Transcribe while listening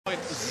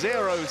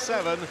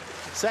24.07.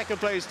 Second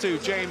place to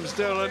James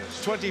Doolan,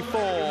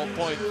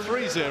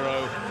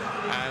 24.30.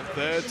 And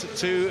third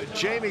to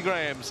Jamie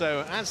Graham.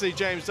 So Anthony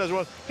James does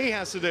what he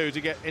has to do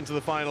to get into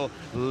the final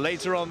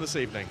later on this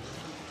evening.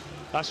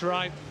 That's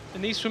right.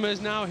 And these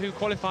swimmers now who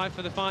qualify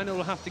for the final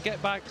will have to get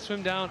back,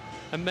 swim down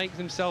and make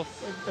themselves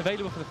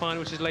available for the final,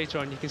 which is later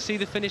on. You can see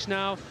the finish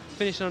now,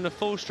 finishing on a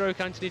full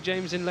stroke, Anthony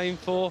James in lane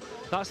 4.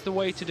 That's the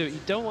way to do it. You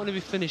don't want to be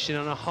finishing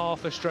on a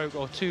half a stroke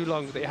or too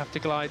long that you have to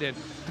glide in,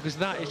 because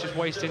that is just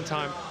wasting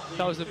time.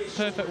 That was the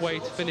perfect way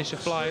to finish a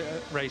fly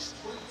race.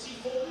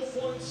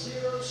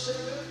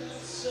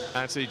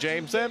 Anthony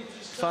James then,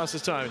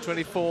 fastest time,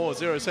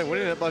 24.07,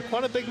 winning it by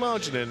quite a big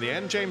margin in the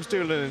end. James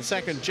Doolan in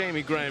second,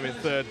 Jamie Graham in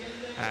third,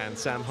 and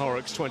Sam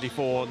Horrocks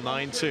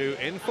 24.92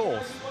 in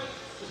fourth.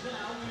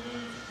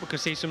 We could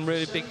see some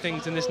really big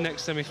things in this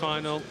next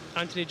semi-final.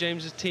 Anthony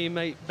James's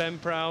teammate Ben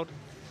Proud,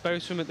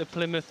 both swim at the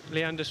Plymouth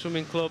Leander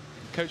Swimming Club,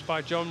 coached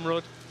by John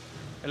Rudd,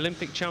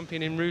 Olympic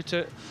champion in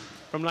Ruta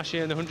from last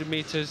year in the 100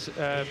 metres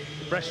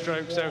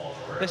breaststroke. So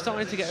they're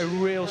starting to get a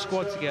real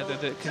squad together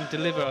that can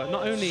deliver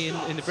not only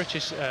in the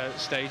British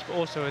stage, but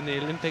also in the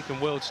Olympic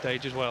and world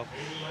stage as well.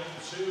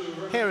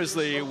 Here is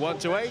the 1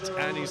 to 8,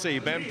 and you see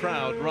Ben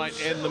Proud right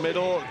in the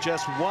middle,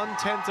 just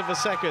 1/10 of a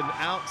second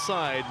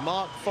outside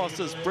Mark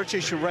Foster's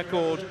British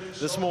record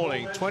this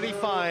morning.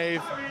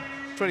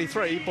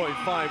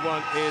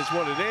 23.51 is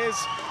what it is.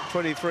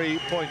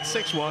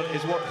 23.61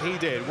 is what he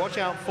did. Watch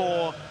out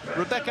for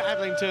Rebecca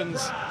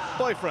Adlington's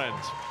boyfriend.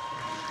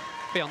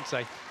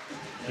 Fiancé.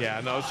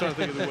 Yeah, no, I was trying to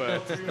think of the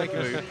word. Thank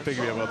you for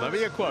picking me up on that. But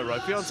you're quite right.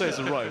 Fiancé is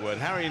the right word.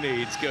 Harry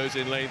Needs goes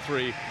in lane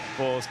 3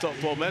 for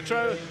Stockport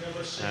Metro.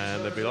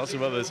 And there'll be lots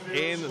of others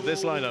in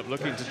this lineup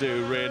looking to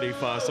do really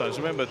fast times.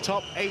 Remember,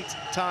 top 8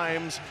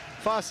 times,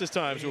 fastest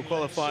times will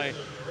qualify.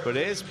 But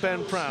is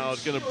Ben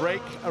Proud going to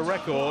break a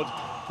record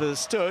that has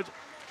stood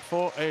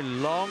for a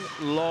long,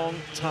 long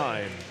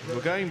time?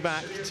 We're going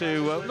back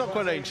to, not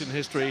quite ancient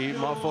history,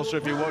 Mark Foster,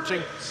 if you're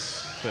watching,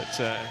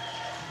 but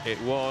it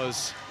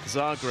was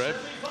Zagreb,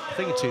 I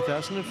think in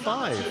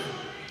 2005,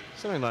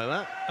 something like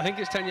that. I think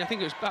it's 10 years. I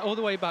think it was back, all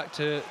the way back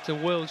to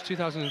Worlds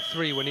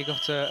 2003 when he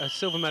got a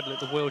silver medal at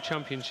the World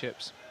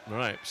Championships.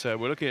 Right, so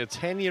we're looking at a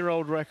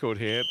 10-year-old record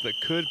here that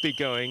could be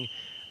going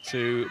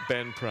to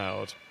Ben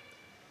Proud.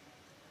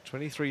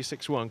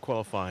 23.61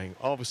 qualifying,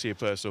 obviously a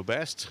personal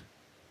best.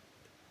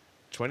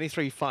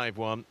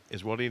 23.51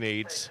 is what he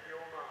needs,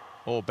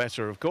 or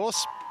better, of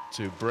course,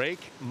 to break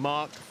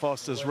Mark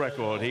Foster's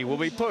record. He will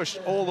be pushed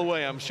all the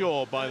way, I'm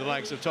sure, by the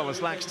likes of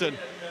Thomas Laxton,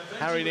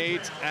 Harry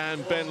Needs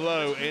and Ben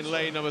Lowe in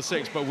lane number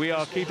 6, but we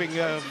are keeping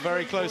a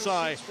very close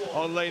eye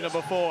on lane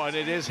number 4, and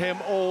it is him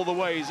all the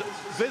way. He's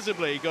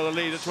visibly got a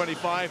lead at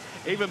 25,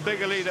 even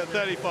bigger lead at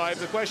 35.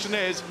 The question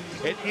is,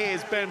 it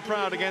is Ben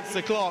Proud against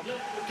the clock.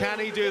 Can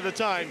he do the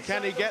time?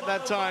 Can he get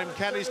that time?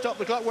 Can he stop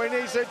the clock where he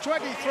needs it?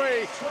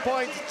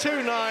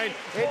 23.29.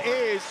 It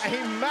is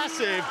a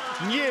massive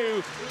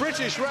new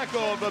British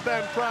record for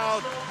Ben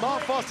Proud.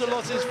 Mark Foster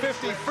lost his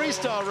 50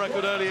 freestyle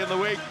record early in the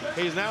week.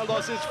 He's now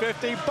lost his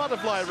 50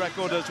 butterfly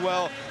record as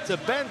well. To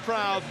Ben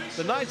Proud,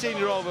 the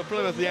 19-year-old of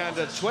Plymouth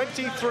Leander,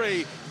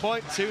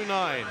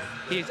 23.29.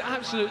 He's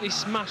absolutely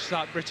smashed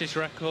that British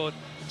record.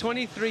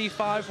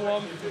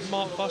 23.51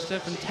 Mark Foster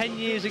from 10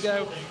 years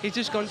ago. He's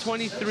just gone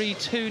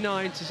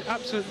 23.29 to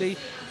absolutely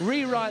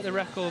rewrite the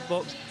record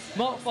books.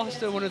 Mark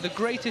Foster, one of the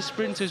greatest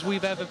sprinters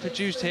we've ever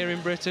produced here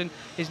in Britain,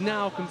 is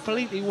now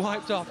completely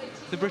wiped off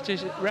the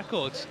British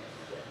records.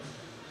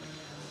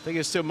 I think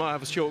he still might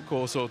have a short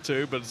course or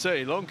two, but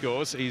certainly long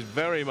course, he's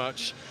very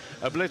much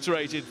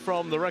obliterated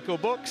from the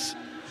record books.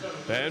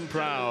 Ben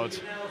Proud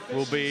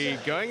will be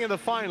going in the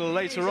final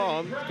later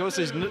on. Of course,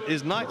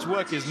 his night's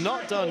work is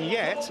not done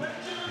yet.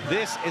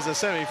 This is a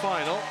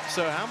semi-final,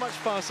 so how much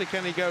faster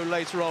can he go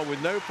later on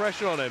with no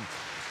pressure on him?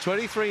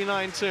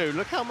 23.92.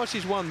 Look how much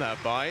he's won that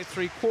by.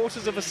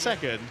 3/4 of a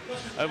second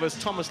over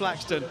Thomas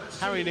Laxton,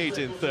 Harry Needs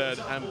in third,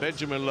 and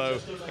Benjamin Lowe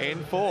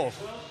in fourth.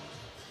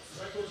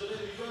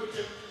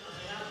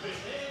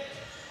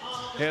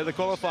 Here are the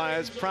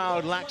qualifiers: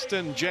 Proud,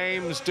 Laxton,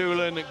 James,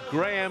 Doolan,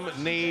 Graham,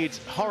 Needs,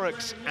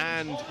 Horrocks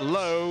and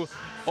Lowe,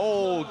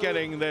 all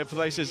getting their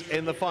places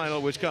in the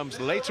final, which comes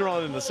later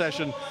on in the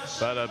session.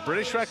 But a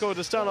British record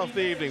to start off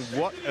the evening.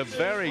 What a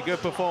very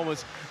good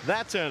performance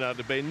that turned out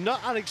to be.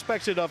 Not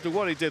unexpected after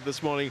what he did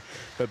this morning.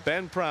 But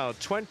Ben Proud,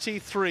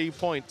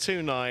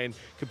 23.29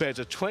 compared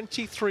to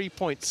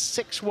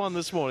 23.61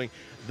 this morning.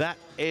 That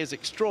is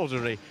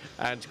extraordinary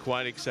and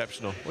quite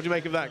exceptional. What do you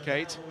make of that,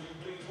 Kate?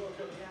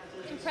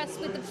 Impressed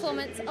with the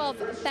performance of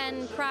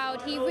Ben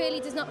Proud. He really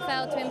does not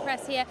fail to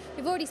impress here.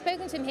 We've already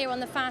spoken to him here on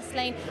the fast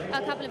lane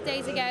a couple of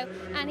days ago,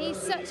 and he's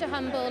such a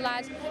humble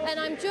lad. And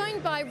I'm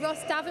joined by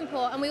Ross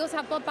Davenport, and we also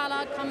have Bob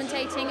Ballard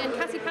commentating, and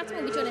Cassie Patton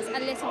will be joining us a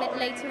little bit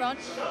later on.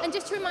 And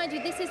just to remind you,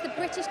 this is the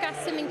British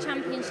Gas Swimming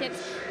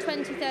Championships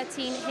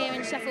 2013 here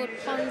in Sheffield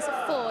Ponds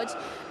Forge,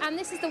 and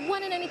this is the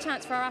one and only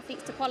chance for our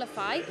athletes to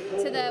qualify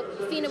to the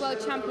FINA World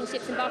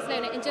Championships in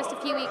Barcelona in just a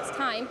few weeks'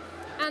 time.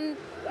 And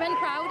Ben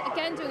Proud,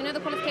 again, doing another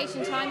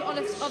qualification time.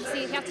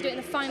 Obviously, he has to do it in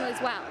the final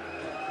as well.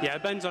 Yeah,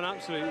 Ben's on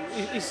absolutely.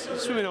 He's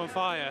swimming on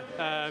fire.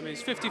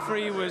 His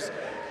 53 was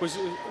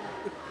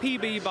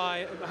PB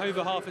by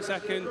over half a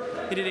second.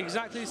 He did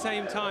exactly the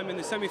same time in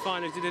the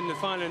semi-final as he did in the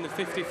final in the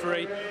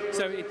 53.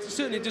 So it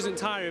certainly doesn't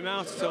tire him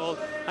out at all.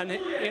 And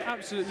it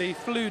absolutely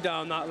flew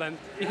down that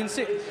length. You can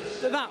see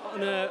that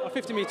on a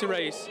 50-metre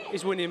race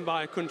is winning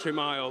by a country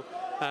mile.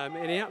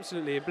 And he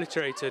absolutely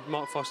obliterated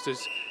Mark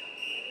Foster's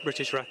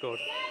British record.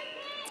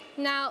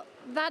 Now,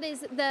 that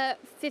is the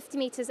 50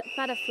 metres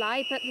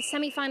butterfly, but the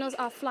semi-finals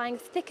are flying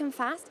thick and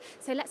fast.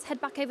 So let's head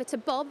back over to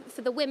Bob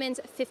for the women's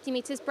 50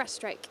 metres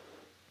breaststroke,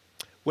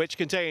 which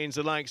contains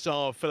the likes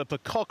of Philippa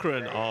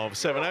Cochrane of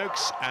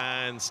Sevenoaks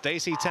and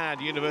Stacey Tadd,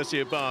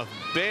 University of Bath.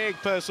 Big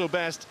personal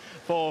best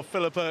for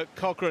Philippa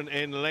Cochrane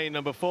in lane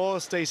number 4.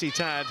 Stacey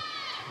Tadd,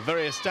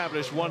 very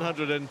established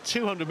 100 and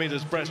 200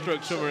 metres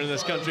breaststroke swimmer in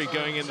this country,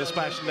 going in the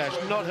splash and dash.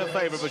 Not her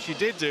favourite, but she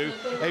did do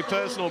a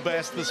personal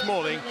best this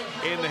morning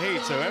in the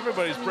heat. So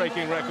everybody's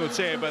breaking records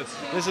here, but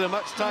this is a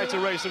much tighter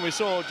race than we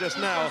saw just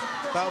now.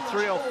 About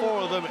 3 or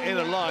 4 of them in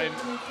a line.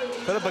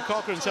 Philippa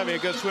Cochrane's having a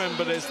good swim,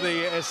 but it's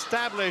the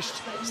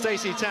established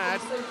Stacey Tadd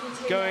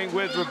going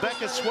with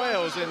Rebecca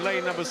Swales in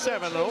lane number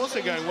 7, and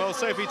also going well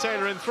Sophie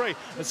Taylor in 3.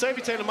 And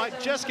Sophie Taylor might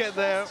just get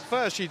there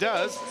first. She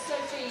does.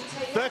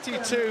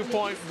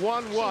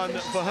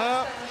 32.11 for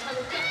her,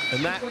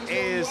 and that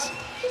is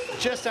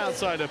just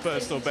outside her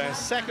personal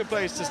best. Second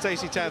place to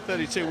Stacey Tadd,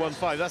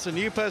 32.15. That's a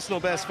new personal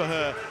best for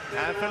her.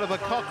 And Philippa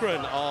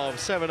Cochrane of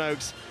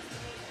Sevenoaks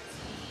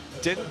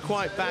didn't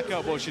quite back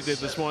up what she did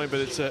this morning, but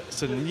it's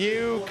a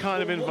new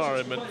kind of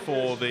environment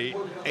for the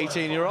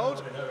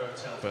 18-year-old.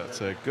 But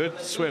it's a good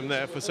swim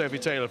there for Sophie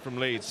Taylor from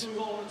Leeds.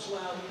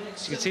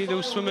 You can see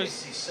those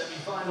swimmers,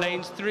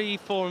 lanes 3,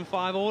 4 and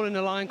 5, all in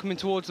a line coming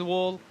towards the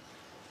wall.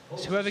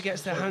 So whoever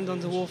gets their hand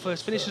on the wall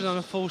first finishes on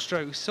a full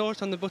stroke. We saw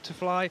it on the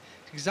butterfly,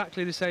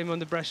 exactly the same on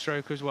the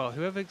breaststroke as well.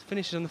 Whoever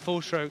finishes on the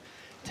full stroke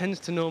tends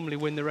to normally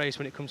win the race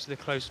when it comes to the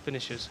close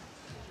finishes.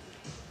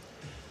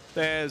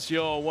 There's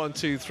your 1,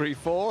 2, 3,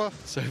 4.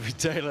 Sophie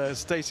Taylor,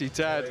 Stacey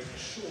Tadd,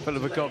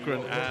 Philippa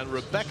Cochrane and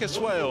Rebecca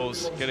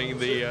Swales getting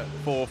the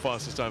 4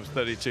 fastest times,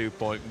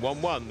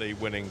 32.11 the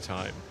winning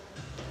time.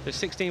 There's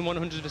 16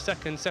 100ths of a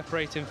second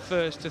separating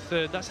first to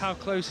third. That's how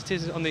close it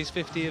is on these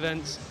 50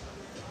 events.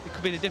 It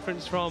could be the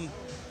difference from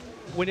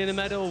winning a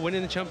medal,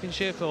 winning the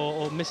championship,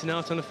 or missing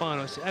out on the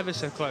final. It's ever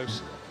so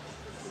close.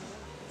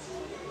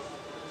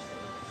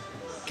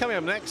 Coming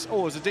up next, it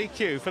was a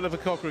DQ. Philippa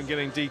Cochrane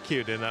getting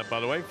DQ'd in that, by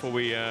the way, before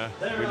we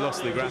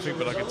lost the graphic,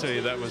 but I can tell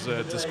you that was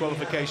a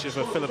disqualification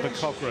for Philippa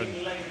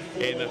Cochrane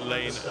in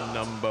lane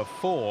number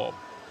 4.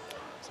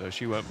 So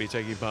she won't be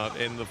taking part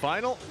in the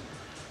final.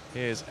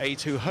 Here's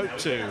A2 Hope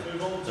 2.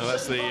 Now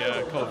that's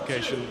the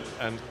qualification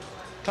and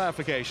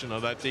clarification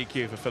of that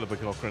DQ for Philippa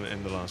Cochrane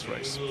in the last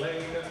race.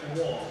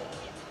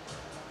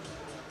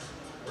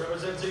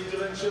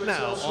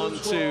 Now on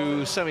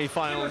to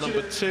semi-final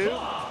number 2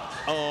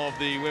 of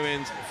the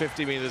women's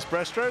 50 metres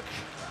breaststroke.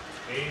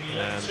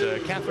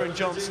 And Catherine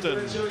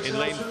Johnston in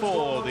lane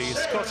 4, the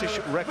Scottish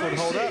record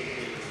holder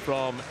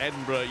from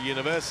Edinburgh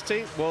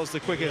University, was the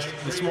quickest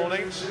this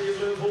morning.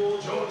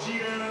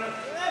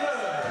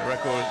 The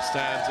record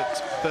stands at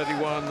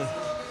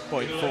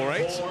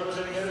 31.48.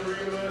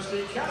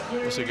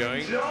 Also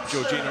going,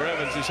 Georgina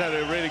Evans, who's had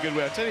a really good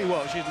way. I tell you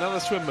what, she's another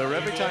swimmer.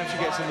 Every time she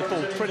gets in the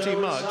pool, pretty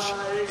much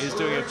is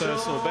doing a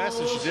personal best,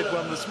 and she did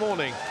one this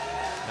morning.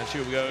 And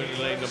she'll go in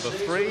lane number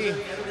 3.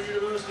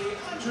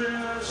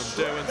 From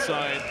Derwent's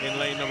in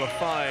lane number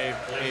 5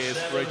 is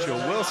Rachel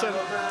Wilson.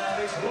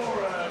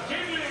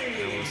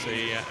 And we'll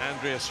see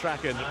Andrea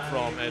Strachan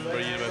from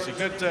Edinburgh University.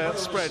 Good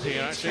spread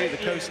here, actually. The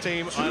coast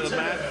team, Isle of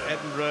Man,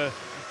 Edinburgh,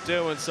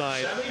 Derwent's,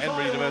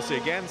 Edinburgh University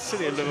again.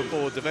 City of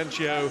Liverpool,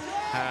 Daventio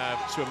have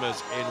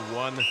swimmers in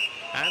 1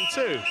 and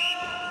 2.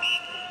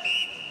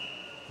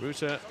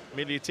 Ruta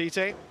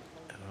Miliutite,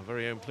 our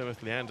very own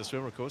Plymouth Leander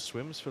swimmer, of course,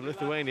 swims for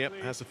Lithuania,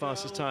 has the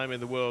fastest time in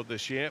the world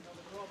this year.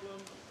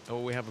 Oh,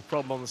 we have a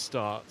problem on the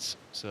starts,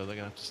 so they're going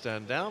to have to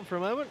stand down for a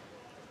moment.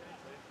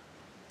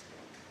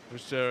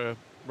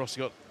 Ross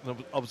got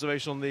an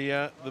observation on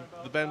the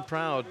Ben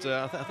Proud.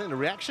 I think the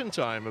reaction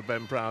time of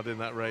Ben Proud in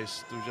that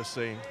race we've just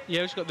seen.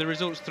 Yeah, we've got the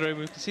results through.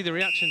 We can see the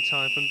reaction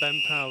time from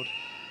Ben Proud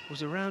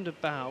was around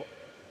about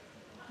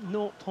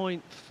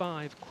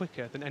 0.5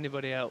 quicker than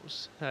anybody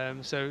else.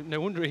 So no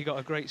wonder he got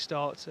a great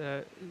start.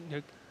 You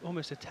know,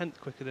 almost a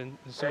tenth quicker than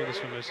some of the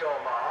swimmers.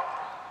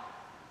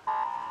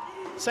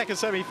 Second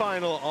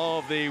semi-final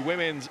of the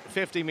women's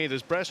 50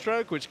 metres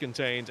breaststroke, which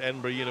contains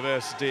Edinburgh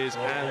University's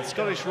and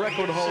Scottish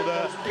record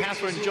holder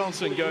Catherine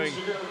Johnston going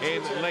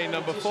in lane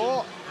number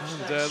 4.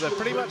 And they're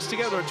pretty much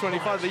together at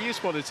 25. You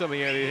spotted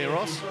something earlier here,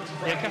 Ross.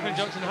 Yeah, Catherine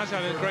Johnston has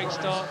had a great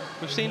start.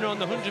 We've seen her on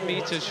the 100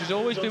 metres. She's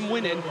always been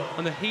winning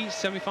on the heat,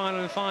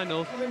 semi-final and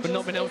final, but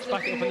not been able to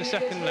back it up on the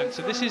second leg.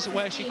 So this is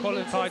where she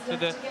qualified for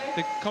the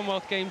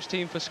Commonwealth Games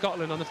team for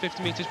Scotland on the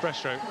 50 metres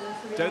breaststroke.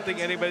 Don't think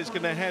anybody's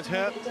going to head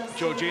her.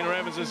 Georgina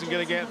Evans isn't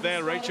going to get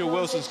there. Rachel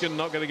Wilson's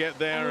not going to get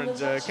there. And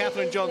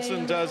Catherine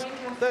Johnson does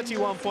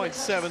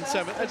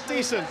 31.77, a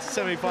decent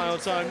semi-final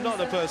time, not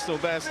a personal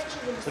best,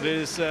 but it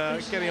is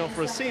getting on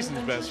for a season's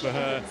best for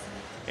her.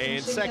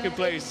 In second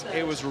place,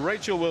 it was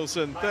Rachel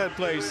Wilson. Third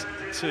place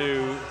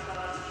to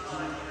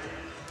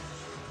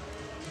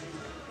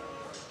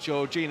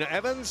Georgina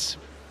Evans.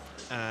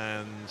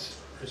 And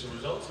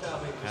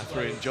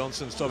Catherine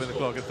Johnson stopping the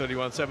clock at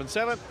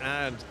 31.77,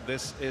 and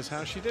this is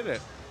how she did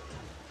it.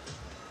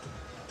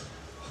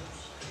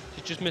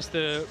 She just missed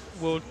the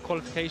world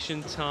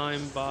qualification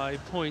time by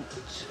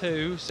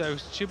 0.2, so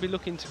she'll be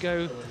looking to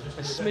go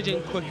a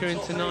smidgen quicker in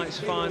tonight's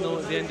final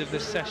at the end of the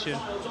session,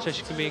 so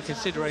she can be in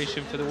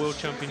consideration for the World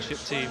Championship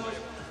team.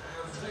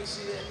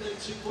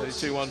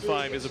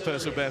 32.15 is a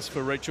personal best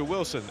for Rachel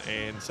Wilson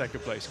in second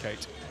place,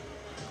 Kate.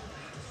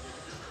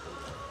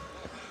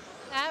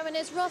 And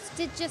as Ross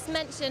did just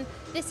mention,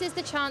 this is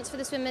the chance for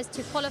the swimmers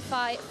to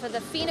qualify for the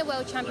FINA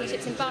World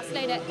Championships in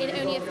Barcelona in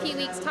only a few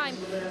weeks' time.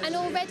 And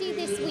already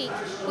this week,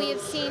 we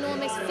have seen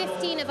almost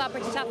 15 of our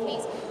British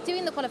athletes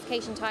doing the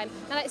qualification time.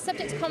 Now, that's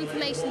subject to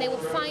confirmation. They will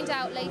find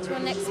out later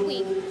on next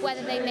week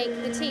whether they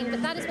make the team.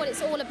 But that is what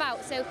it's all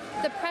about. So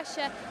the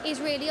pressure is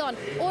really on.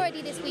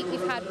 Already this week,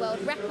 we've had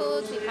world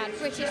records, we've had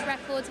British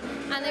records,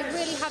 and they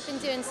really have been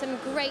doing some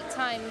great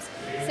times.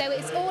 So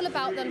it's all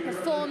about them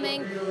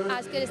performing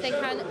as good as they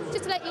can.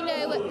 Just to let you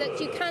know that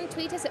you can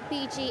tweet us at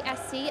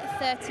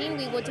BGSC13.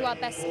 We will do our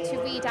best to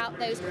read out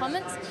those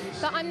comments.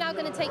 But I'm now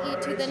going to take you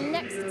to the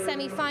next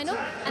semi-final,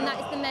 and that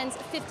is the men's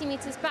 50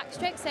 metres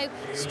backstroke. So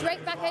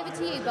straight back over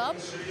to you, Bob.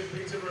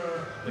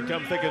 They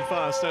come thick and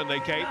fast, don't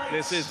they, Kate?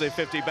 This is the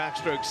 50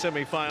 backstroke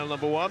semi-final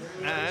number 1,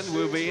 and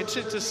we'll be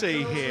interested to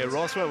see here,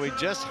 Ross, won't we,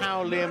 just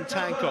how Liam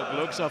Tancock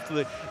looks after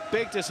the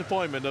big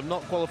disappointment of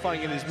not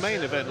qualifying in his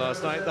main event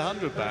last night, the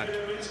 100 back.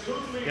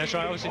 Yeah, that's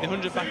right. Obviously, the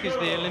 100 back is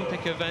the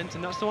Olympic event,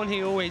 and that's the one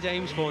he always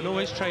aims for and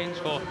always trains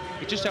for.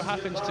 It just so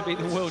happens to be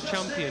the world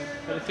champion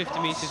at the 50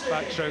 metres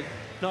backstroke,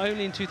 not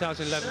only in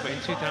 2011 but in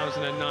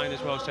 2009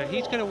 as well. So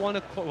he's going to want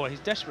to, well, he's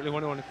desperately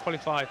want to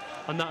qualify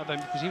on that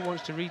event because he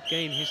wants to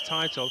regain his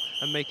title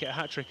and make it a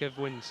hat-trick of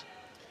wins.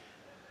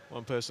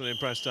 One person who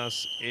impressed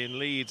us in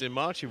Leeds in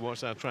March, you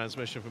watched our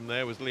transmission from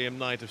there, was Liam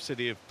Knight of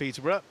City of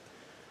Peterborough.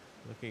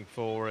 Looking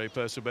for a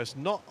personal best,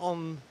 not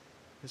on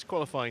his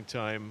qualifying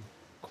time,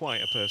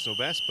 quite a personal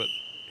best, but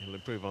he'll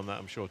improve on that,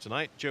 I'm sure,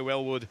 tonight. Joe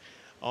Elwood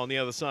on the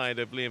other side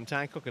of Liam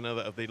Tancock,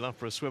 another of the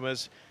Loughborough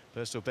swimmers.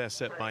 Personal best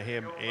set by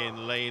him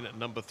in lane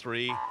number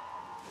 3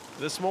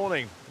 this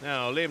morning.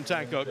 Now, Liam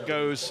Tancock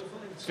goes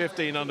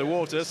 15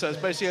 underwater, so it's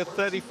basically a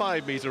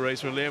 35-metre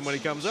race for Liam when he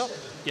comes up.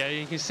 Yeah,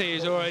 you can see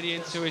he's already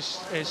into his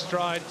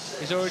stride.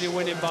 He's already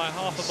winning by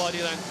half a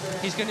body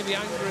length. He's going to be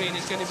angry and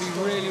he's going to be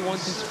really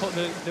wanting to put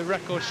the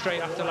record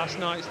straight after last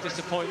night's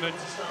disappointment,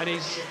 and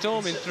he's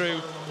storming through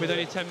with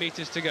only 10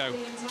 metres to go.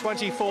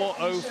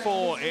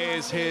 24.04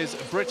 is his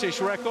British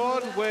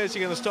record. Where's he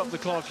going to stop the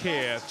clock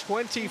here?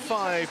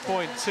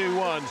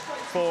 25.21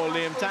 for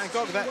Liam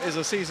Tancock. That is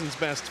a season's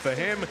best for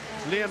him.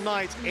 Liam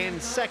Knight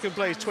in second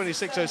place,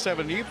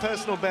 26.07. New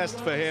personal best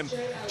for him.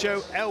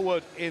 Joe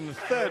Elwood in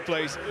third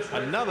place.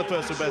 Another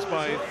personal best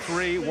by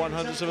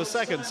 3/100ths of a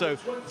second. So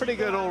pretty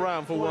good all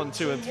round for 1,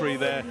 2 and 3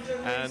 there.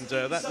 And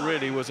that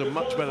really was a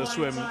much better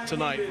swim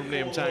tonight from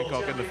Liam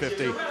Tancock in the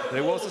 50 than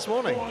it was this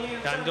morning.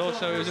 And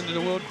also he was under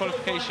the world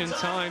qualification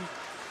time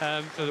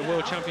for the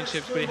World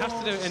Championships, but he has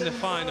to do it in the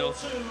final.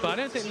 But I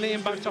don't think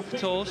Liam backed off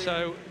at all, so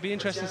it'll be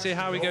interesting to see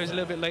how he goes a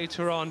little bit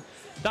later on.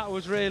 That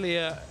was really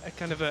a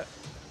kind of a,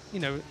 you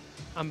know,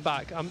 I'm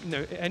back. You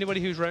know, anybody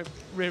who's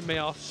written me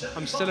off,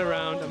 I'm still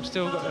around. I'm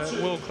still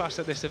world class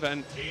at this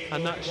event,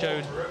 and that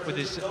showed with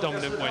his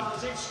dominant win.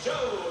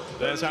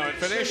 There's how it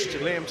finished.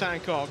 Liam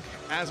Tancock,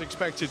 as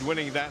expected,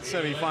 winning that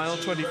semi-final,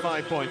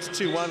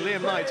 25.21.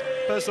 Liam Knight,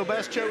 personal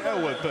best. Joe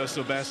Elwood,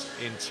 personal best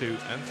in 2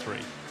 and 3.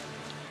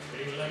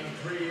 In lane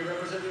 3,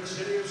 representing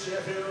City of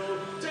Sheffield,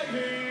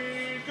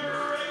 David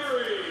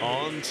Gregory.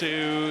 On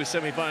to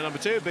semi-final number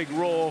 2. Big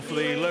roar for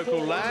the local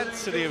lad,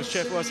 City of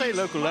Sheffield. I say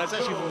local lads,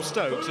 actually from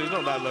Stoke, so he's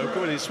not that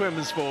local. He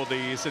swims for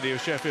the City of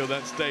Sheffield.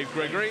 That's Dave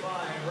Gregory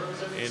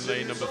in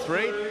lane number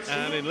 3.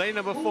 And in lane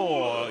number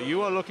 4,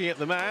 you are looking at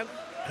the man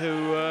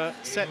who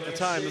set a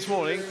time this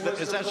morning that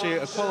is actually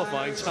a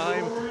qualifying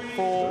time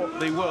for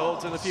the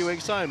Worlds in a few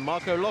weeks' time.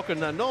 Marco Locken.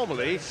 Now,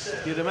 normally,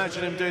 you'd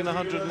imagine him doing the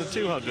 100 and the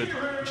 200.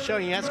 He's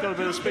showing he has got a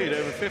bit of speed,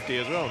 over 50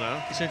 as well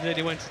now. He said that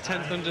he went to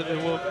 10th under the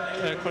world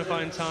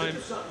qualifying time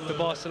for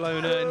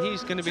Barcelona, and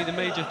he's going to be the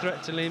major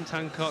threat to Liam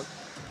Tancock.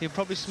 He'll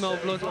probably smell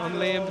blood on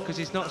Liam because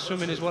he's not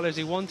swimming as well as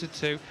he wanted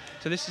to.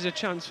 So this is a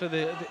chance for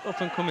the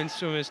up-and-coming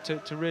swimmers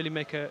to really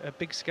make a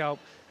big scalp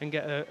and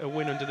get a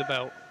win under the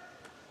belt.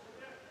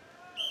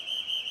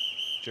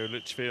 Joe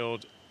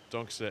Litchfield,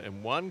 Doncaster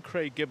in 1,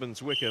 Craig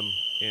Gibbons Wickham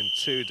in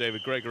 2,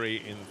 David Gregory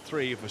in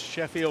 3 for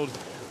Sheffield,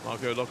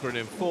 Marco Locken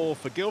in 4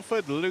 for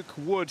Guildford, Luke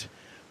Wood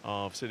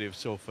of City of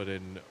Salford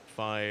in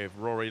 5,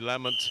 Rory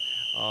Lamont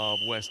of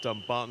West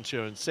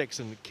Dumbartonshire in 6,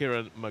 and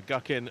Kieran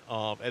McGuckin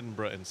of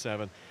Edinburgh in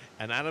 7,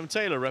 and Adam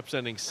Taylor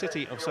representing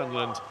City of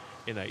Sunderland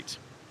in 8.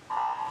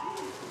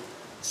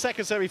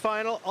 Second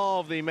semi-final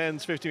of the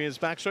men's 50 metres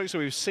backstroke. So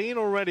we've seen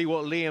already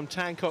what Liam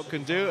Tancock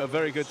can do, a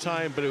very good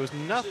time, but it was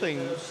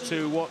nothing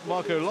to what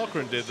Marco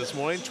Loughran did this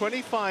morning,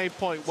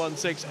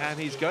 25.16, and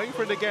he's going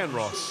for it again,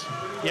 Ross.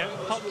 Yeah,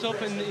 popped up,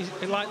 and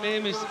like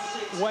Liam is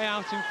way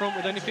out in front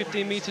with only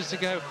 15 metres to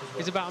go.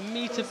 He's about a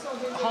metre,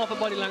 half a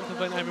body length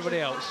above everybody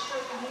else.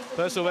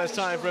 Personal best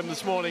time for him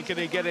this morning. Can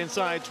he get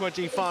inside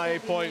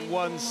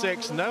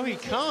 25.16? No, he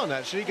can't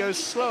actually. He goes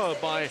slower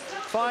by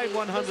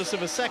 5/100ths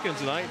of a second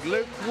tonight.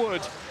 Luke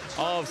Wood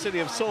of City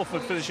of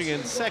Salford finishing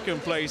in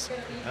second place,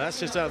 and that's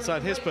just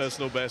outside his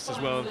personal best as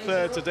well. And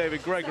third to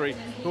David Gregory,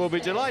 who will be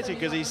delighted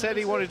because he said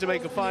he wanted to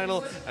make a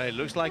final, and it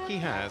looks like he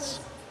has.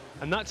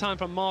 And that time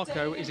from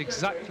Marco is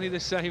exactly the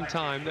same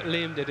time that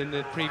Liam did in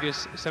the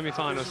previous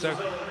semi-final. So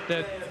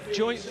they're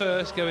joint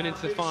first going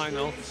into the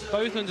final,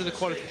 both under the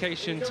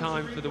qualification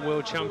time for the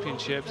World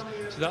Championships.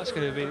 So that's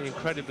going to be an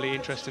incredibly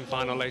interesting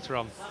final later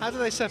on. How do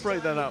they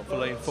separate that out for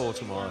lane 4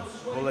 tomorrow?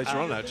 Or later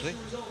on, actually?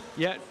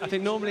 Yeah, I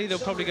think normally they'll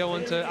probably go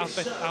on to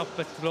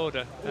alphabetical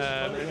order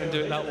and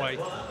do it that way.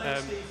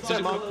 So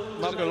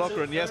Marco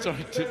Loughran, yes,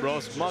 sorry,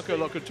 Ross. Marco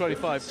Loughran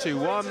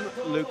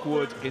 25.21, Luke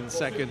Wood in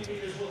second,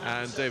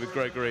 and David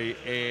Gregory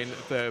in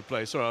third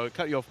place. Sorry, I'll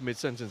cut you off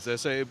mid-sentence there.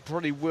 So it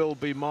probably will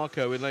be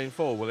Marco in lane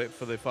 4, will it,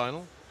 for the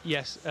final?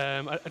 Yes,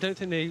 I don't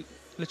think they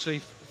literally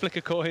flick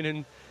a coin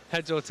and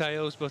heads or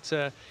tails, but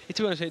to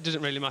be honest, it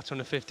doesn't really matter on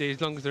the 50.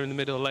 As long as they're in the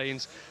middle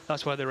lanes,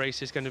 that's where the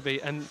race is going to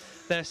be. And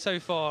they're so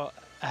far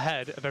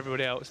ahead of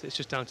everybody else, it's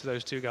just down to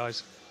those two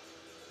guys.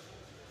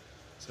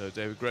 So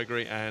David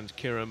Gregory and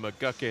Kieran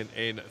McGuckin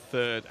in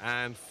third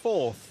and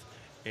fourth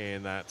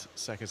in that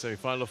second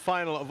semi-final.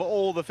 Final of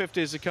all the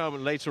 50s to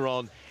come later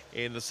on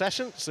in the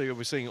session. So you'll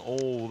be seeing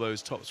all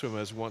those top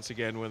swimmers once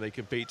again when they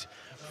compete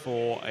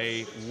for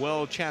a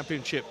World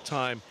Championship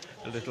time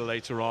a little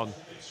later on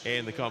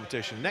in the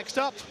competition. Next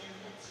up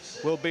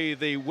will be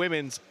the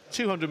women's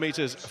 200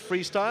 metres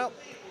freestyle.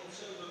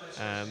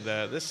 And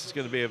this is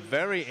going to be a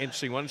very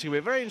interesting one. It's going to be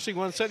a very interesting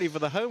one, certainly for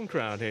the home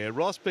crowd here,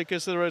 Ross,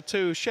 because there are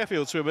two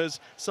Sheffield swimmers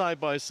side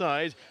by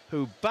side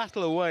who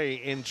battle away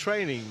in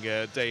training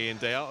day in,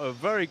 day out. A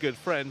very good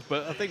friend,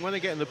 but I think when they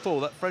get in the pool,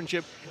 that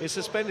friendship is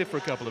suspended for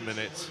a couple of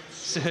minutes.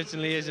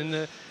 Certainly is, and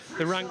the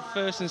ranked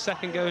first and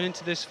second going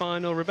into this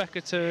final,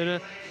 Rebecca Turner,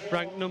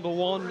 ranked number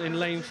 1 in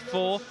lane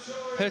 4.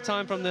 Her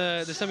time from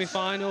the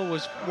semi-final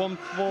was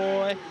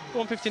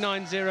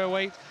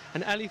 1:59.08,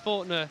 and Ellie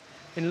Faulkner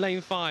in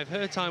lane 5,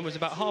 her time was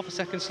about half a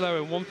second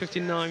slower,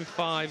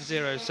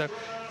 1:59.50. So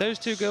those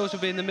two girls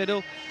will be in the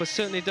middle, but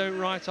certainly don't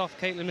write off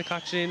Caitlin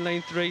McClatchy in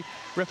lane 3,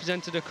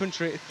 represented her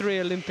country at 3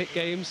 Olympic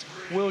Games,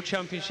 World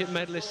Championship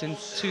medalist in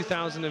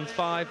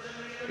 2005,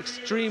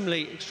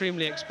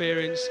 extremely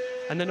experienced.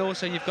 And then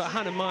also you've got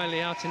Hannah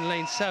Miley out in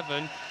lane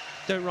 7.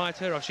 Don't write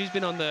her off. She's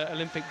been on the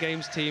Olympic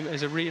Games team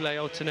as a relay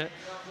alternate.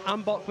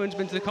 Anne Bockman's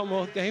been to the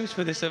Commonwealth Games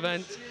for this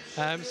event.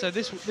 So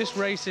this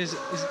race is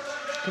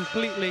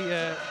completely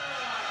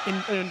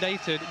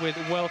inundated with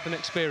wealth and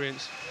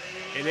experience.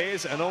 It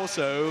is, and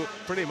also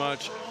pretty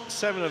much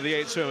 7 of the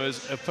 8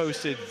 swimmers have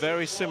posted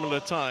very similar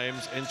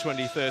times in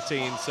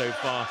 2013 so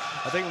far.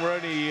 I think we're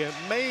only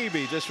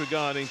maybe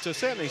disregarding, to a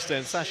certain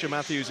extent, Sasha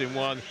Matthews in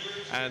 1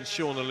 and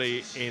Shauna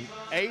Lee in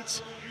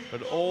 8.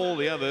 But all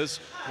the others,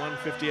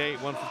 1:58,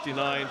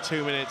 1:59,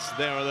 2 minutes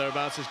there or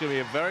thereabouts. It's going to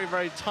be a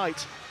very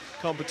tight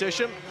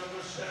competition.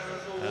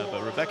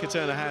 But Rebecca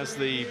Turner has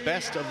the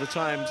best of the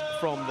times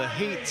from the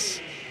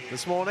heats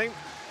this morning.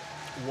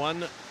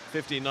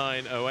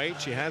 1:59.08.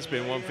 She has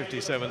been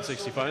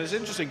 1:57.65. It's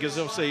interesting because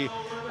obviously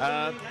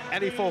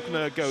Ellie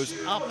Faulkner goes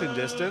up in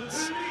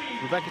distance.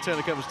 Rebecca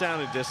Turner comes down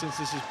in distance.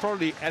 This is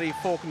probably Ellie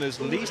Faulkner's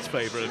least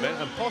favourite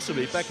event and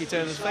possibly Becky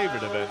Turner's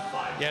favourite event.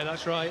 Yeah,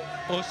 that's right.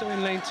 Also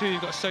in lane 2,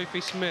 you've got Sophie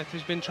Smith,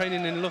 who's been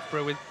training in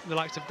Loughborough with the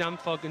likes of Dan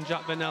Fogg and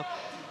Jack Bennell.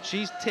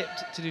 She's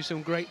tipped to do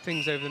some great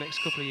things over the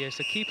next couple of years,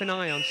 so keep an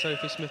eye on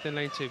Sophie Smith in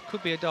lane 2.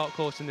 Could be a dark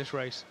horse in this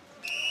race.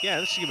 Yeah,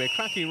 this is going to be a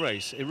cracking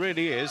race. It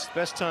really is.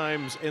 Best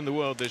times in the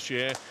world this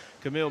year.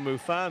 Camille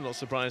Muffin, not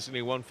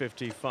surprisingly,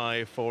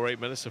 1:55.48.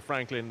 Melissa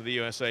Franklin of the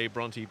USA,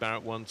 Bronte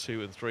Barrett 1,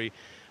 2 and 3.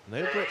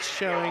 No Brits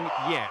showing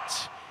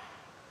yet.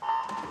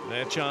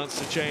 Their chance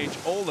to change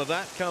all of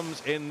that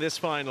comes in this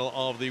final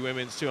of the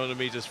women's 200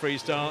 metres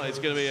freestyle. It's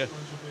going to be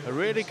a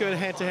really good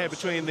head-to-head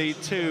between the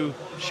two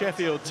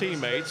Sheffield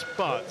teammates,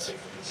 but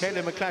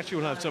Caitlin McClatchy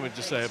will have something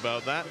to say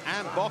about that.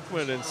 Anne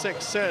Bockman in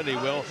 6 certainly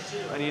will.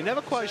 And you're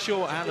never quite sure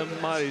what Hannah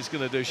Miley's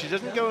going to do. She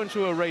doesn't go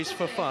into a race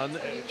for fun.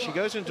 She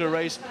goes into a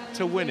race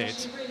to win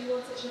it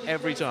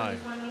every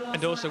time.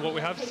 And also what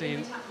we have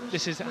seen,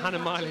 this is Hannah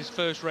Miley's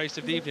first race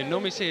of the evening.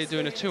 Normally see her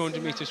doing a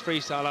 200 metres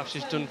freestyle after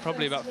she's done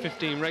probably about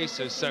 15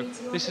 races. So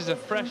this is a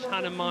fresh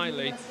Hannah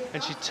Miley,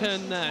 and she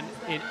turned then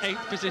in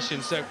 8th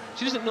position. So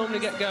she doesn't normally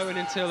get going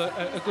until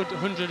a good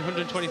 100,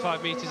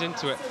 125 metres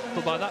into it.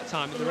 But by that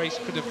time, the race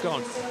could have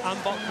gone. Anne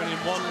Bockman in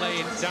 1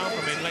 lane down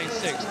from in lane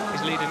 6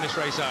 is leading this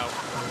race out.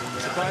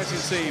 Surprising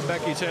to see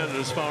Becky Turner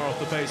as far off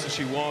the pace as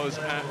she was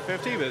at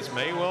 50. This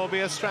may well be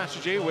a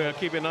strategy. We're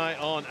keeping an eye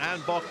on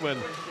Anne Bachmann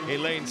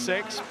in lane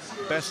 6.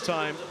 Best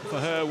time for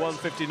her,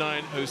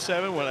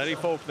 1:59.07. Well, Ellie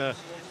Faulkner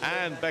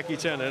and Becky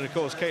Turner, and of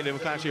course Caitlin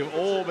McClatchy have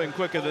all been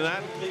quicker than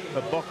that,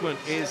 but Bachmann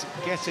is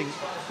getting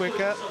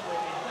quicker.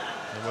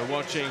 And we're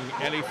watching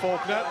Ellie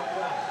Faulkner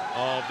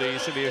of the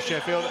city of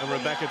Sheffield and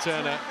Rebecca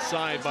Turner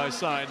side by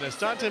side. They're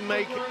starting to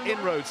make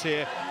inroads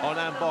here on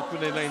Anne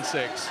Bachmann in lane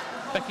 6.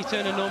 Becky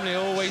Turner normally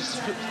always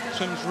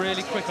swims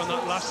really quick on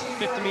that last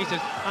 50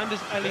 metres, and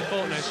as Ellie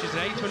Faulkner, she's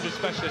an 800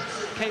 specialist.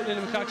 Caitlin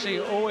McClatchy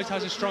always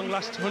has a strong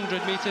last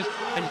 100 metres,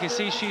 and you can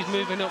see she's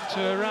moving up to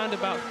around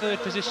about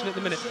 3rd position at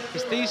the minute.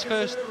 It's these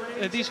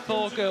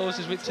 4 girls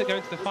as we go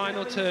into the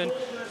final turn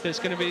that's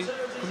going to be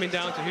coming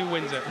down to who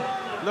wins it.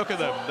 Look at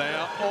them, they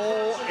are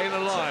all in a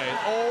line,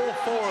 all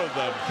 4 of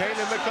them.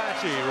 Caitlin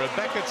McClatchy,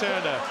 Rebecca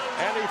Turner,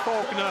 Ellie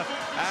Faulkner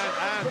and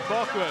Anne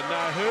Bachmann.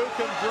 Now who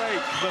can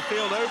break the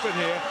field open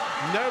here?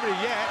 Nobody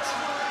yet.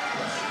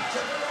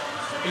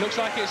 It looks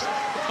like it's 4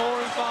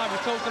 and 5.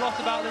 We've talked a lot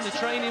about them, the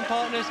training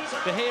partners.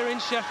 They're here in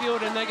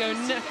Sheffield and they go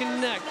neck and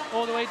neck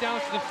all the way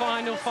down to the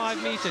final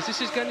 5 metres.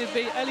 This is going to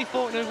be Ellie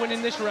Faulkner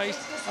winning this race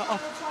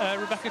off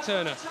Rebecca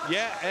Turner.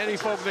 Yeah, Ellie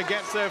Faulkner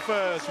gets there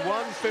first,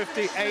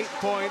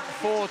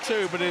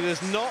 1:58.42, but it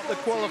is not the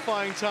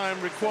qualifying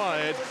time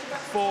required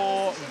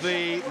for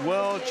the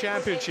World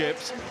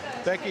Championships.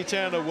 Becky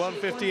Turner,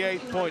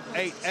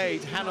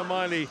 1:58.88. Hannah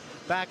Miley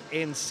back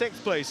in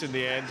 6th place in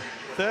the end.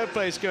 3rd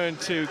place going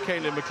to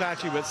Caitlin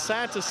McClatchy, but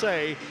sad to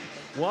say,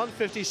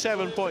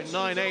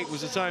 1:57.98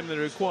 was the time they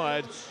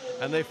required,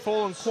 and they've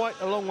fallen quite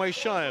a long way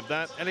shy of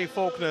that. Ellie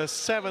Faulkner,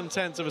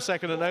 0.7 of a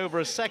second and over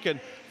a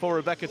second for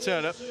Rebecca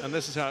Turner, and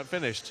this is how it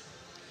finished.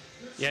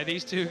 Yeah,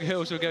 these 2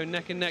 girls will go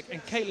neck and neck,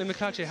 and Caitlin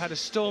McClatchy had a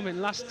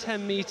storming last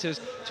 10 metres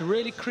to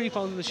really creep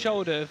on the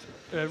shoulder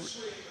of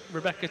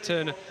Rebecca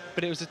Turner,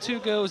 but it was the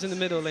 2 girls in the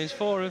middle, lanes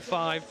 4 and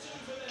 5,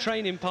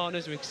 training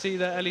partners. We can see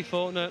there Ellie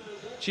Faulkner,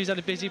 she's had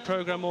a busy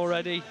programme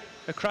already,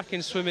 a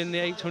cracking swim in the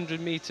 800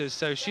 metres,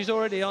 so she's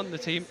already on the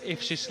team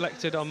if she's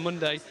selected on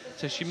Monday,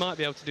 so she might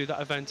be able to do that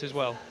event as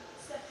well.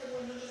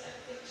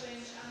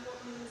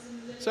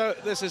 So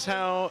this is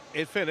how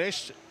it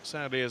finished.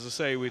 Sadly, as I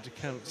say, we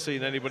haven't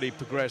seen anybody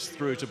progress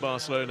through to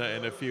Barcelona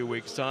in a few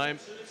weeks' time.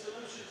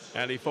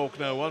 Ellie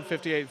Faulkner,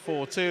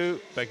 1:58.42.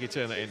 Becky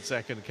Turner in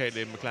 2nd,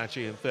 Caitlin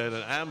McClatchy in 3rd,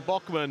 and Anne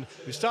Bachmann,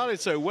 who started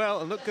so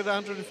well and looked at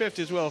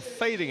 150 as well,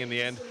 fading in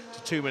the end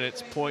to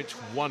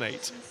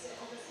 2:0.18.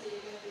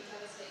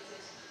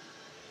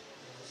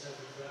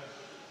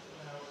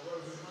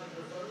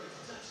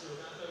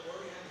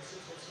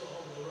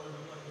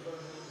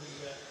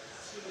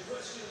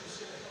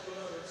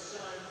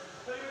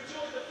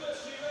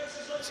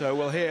 So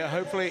we'll hear,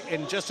 hopefully,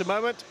 in just a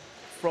moment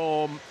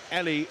from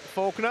Ellie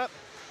Faulkner,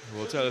 who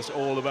will tell us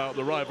all about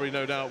the rivalry,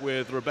 no doubt,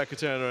 with Rebecca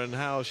Turner and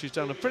how she's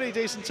done a pretty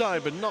decent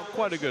time, but not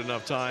quite a good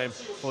enough time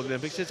for the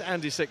Olympics. It's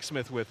Andy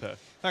Sixsmith with her.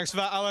 Thanks for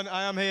that, Alan.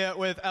 I am here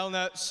with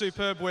Eleanor.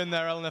 Superb win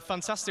there, Eleanor.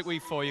 Fantastic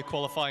week for you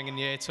qualifying in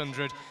the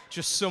 800.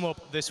 Just sum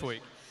up this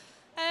week.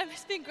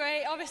 It's been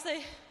great.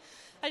 Obviously,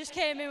 I just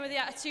came in with the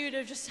attitude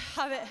of just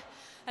have it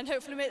and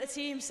hopefully make the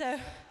team. So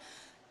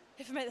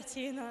if I make the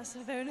team, that's a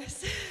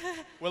bonus.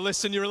 Well,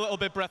 listen, you're a little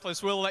bit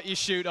breathless. We'll let you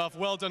shoot off.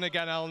 Well done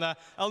again, Eleanor.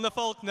 Eleanor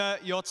Faulkner,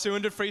 your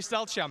 200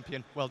 freestyle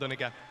champion. Well done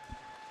again.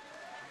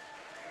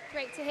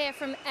 Great to hear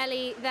from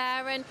Ellie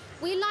there, and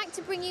we like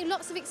to bring you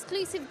lots of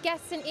exclusive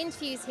guests and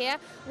interviews here,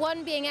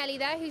 one being Ellie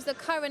there, who's the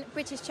current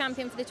British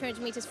champion for the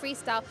 200 metres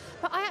freestyle,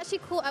 but I actually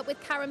caught up with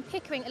Karen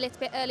Pickering a little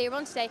bit earlier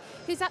on today,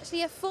 who's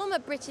actually a former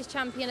British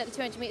champion at the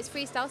 200 metres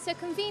freestyle, so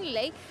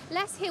conveniently,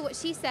 let's hear what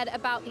she said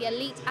about the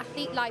elite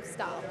athlete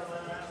lifestyle.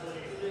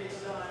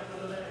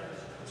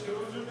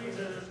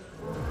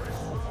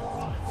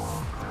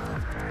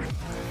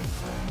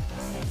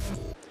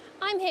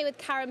 I'm here with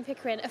Karen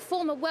Pickering, a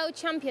former world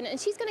champion, and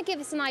she's going to give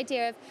us an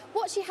idea of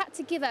what she had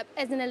to give up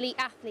as an elite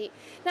athlete.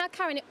 Now,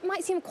 Karen, it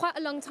might seem quite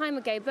a long time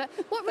ago, but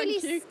what really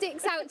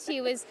sticks out to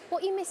you is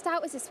what you missed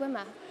out as a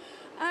swimmer.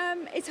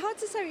 It's hard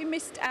to say what you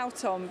missed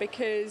out on,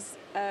 because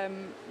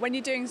when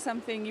you're doing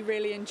something you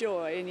really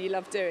enjoy and you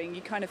love doing,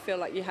 you kind of feel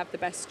like you have the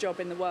best job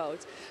in the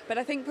world. But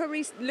I think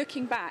probably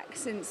looking back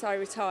since I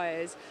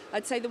retired,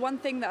 I'd say the one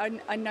thing that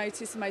I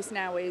notice most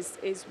now is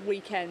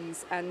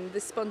weekends and the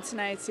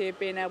spontaneity of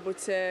being able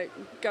to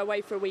go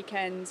away for a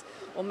weekend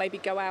or maybe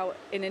go out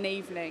in an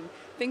evening.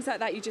 Things like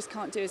that you just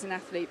can't do as an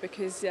athlete,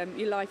 because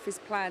your life is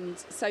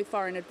planned so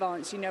far in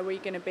advance. You know where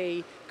you're going to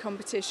be,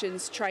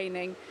 competitions,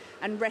 training,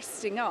 and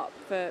resting up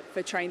for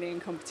training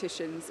and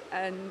competitions.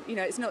 And you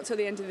know, it's not till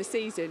the end of the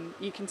season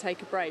you can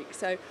take a break.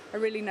 So I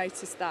really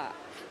noticed that.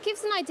 Give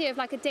us an idea of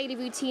like a daily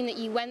routine that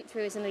you went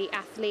through as an elite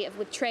athlete,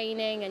 with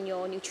training and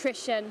your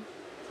nutrition.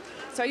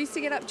 So I used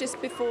to get up just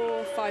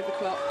before 5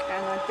 o'clock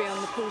and I'd be on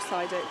the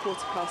poolside at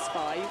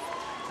 5:15.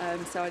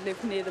 So I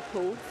live near the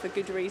pool for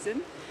good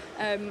reason.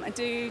 I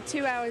do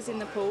 2 hours in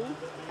the pool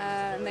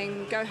and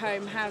then go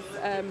home, have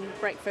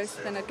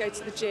breakfast, then I'd go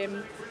to the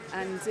gym,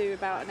 and do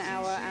about an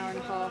hour, hour and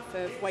a half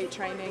of weight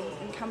training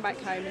and come back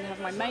home and have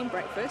my main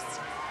breakfast,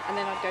 and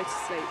then I'd go to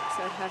sleep.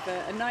 So I'd have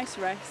a nice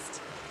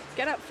rest,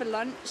 get up for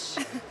lunch,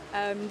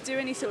 do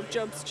any sort of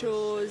jobs,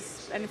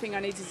 chores, anything I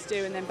needed to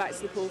do, and then back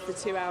to the pool for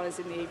 2 hours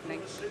in the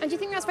evening. And do you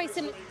think that's very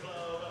similar?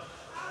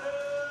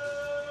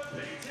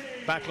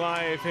 Back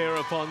live here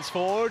at Ponds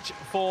Forge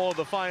for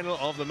the final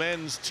of the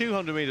men's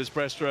 200 metres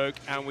breaststroke,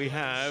 and we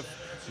have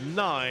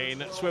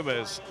 9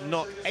 swimmers,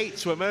 not 8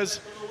 swimmers,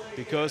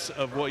 because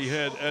of what you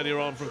heard earlier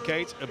on from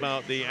Kate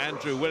about the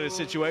Andrew Willis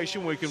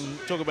situation. We can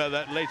talk about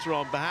that later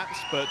on perhaps,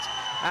 but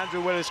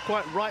Andrew Willis,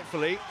 quite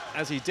rightfully,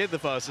 as he did the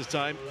fastest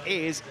time,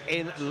 is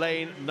in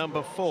lane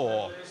number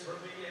 4.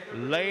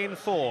 Lane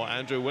 4,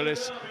 Andrew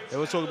Willis. They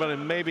will talk about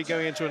him maybe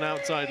going into an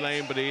outside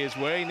lane, but he is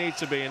where he needs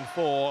to be in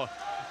 4.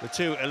 The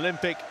 2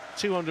 Olympic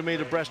 200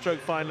 metre breaststroke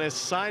finalists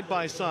side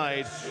by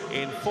side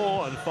in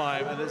 4 and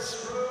 5, and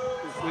it's,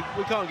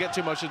 we can't get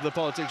too much into the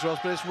politics, Ross,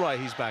 but it's right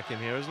he's back in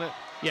here, isn't it?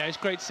 Yeah, it's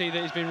great to see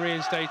that he's been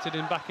reinstated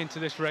and back into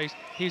this race.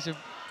 He's a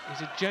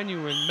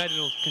genuine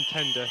medal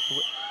contender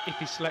if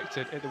he's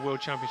selected at the World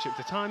Championship.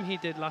 The time he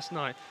did last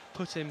night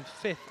put him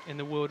 5th in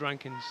the world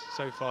rankings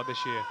so far this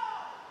year.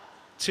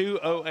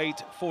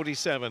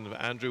 2:08.47 for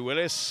Andrew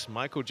Willis.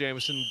 Michael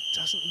Jamieson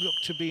doesn't look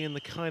to be in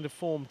the kind of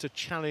form to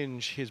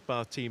challenge his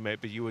Bath teammate,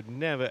 but you would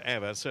never,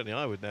 ever, certainly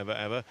I would never,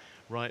 ever,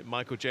 write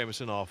Michael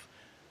Jamieson off.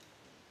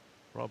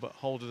 Robert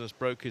Holderness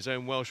broke his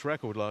own Welsh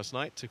record last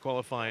night to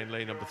qualify in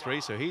lane number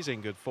 3, so he's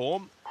in good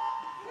form.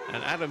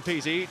 And Adam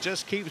Peaty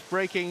just keeps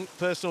breaking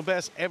personal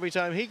best every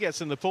time he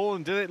gets in the pool,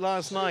 and did it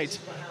last night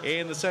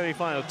in the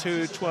semi-final,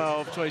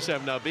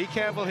 2:12.27. Now, be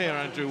careful here,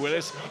 Andrew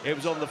Willis. It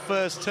was on the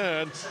first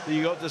turn that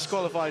you got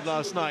disqualified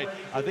last night.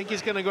 I think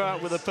he's going to go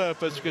out with a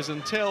purpose, because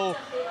until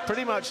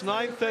pretty much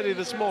 9:30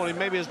 this morning,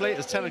 maybe as late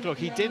as 10 o'clock,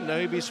 he didn't know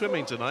he'd be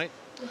swimming tonight.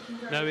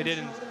 No, he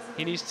didn't.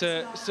 He needs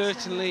to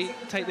certainly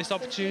take this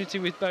opportunity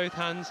with both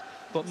hands.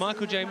 But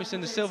Michael Jamieson,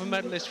 the silver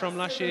medalist from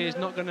last year, is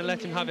not going to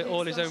let him have it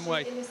all his own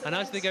way. And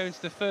as they go into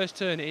the first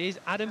turn, it is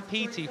Adam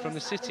Peaty from the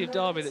city of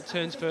Derby that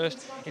turns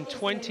first in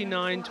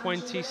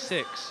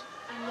 29.26.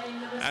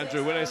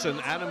 Andrew Willis and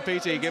Adam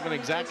Peaty given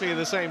exactly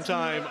the same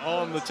time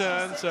on the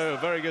turn, so a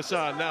very good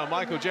start. Now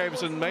Michael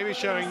Jamieson maybe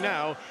showing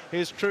now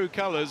his true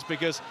colours,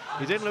 because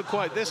he didn't look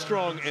quite this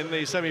strong in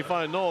the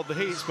semi-final nor the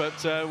heats,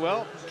 but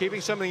well, keeping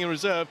something in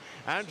reserve.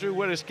 Andrew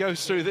Willis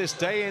goes through this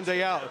day in,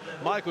 day out.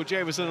 Michael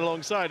Jamieson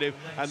alongside him,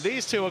 and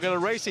these two are going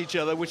to race each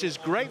other, which is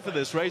great for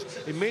this race.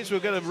 It means we're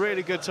going to have a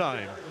really good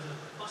time.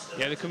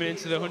 Yeah, they're coming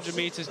into the 100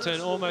 metres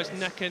turn almost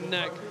neck and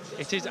neck.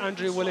 It is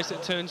Andrew Willis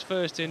that turns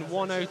first in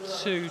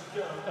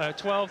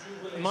 1:02.12.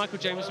 Michael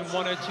Jamieson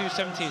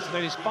 1:02.17. So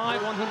there is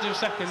 5 100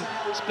 seconds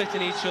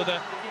splitting each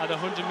other at the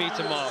 100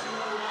 metre mark.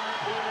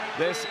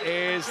 This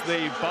is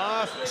the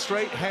Bath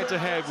straight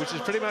head-to-head, which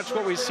is pretty much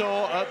what we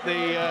saw at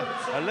the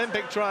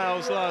Olympic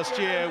trials last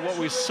year, what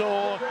we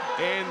saw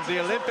in the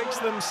Olympics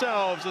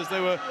themselves as they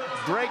were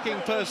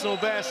breaking personal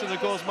bests, and of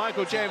course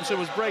Michael Jamieson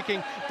was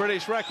breaking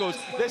British records.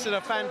 This is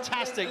a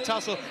fantastic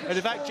tussle, and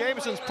in fact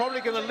Jamieson's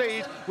probably going to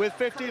lead with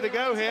 50 to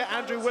go here.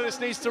 Andrew Willis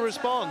needs to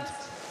respond.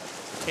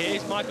 It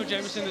is Michael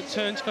Jamieson that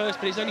turns first,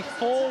 but he's only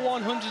 4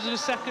 100ths of a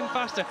second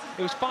faster.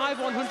 It was 5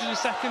 100ths of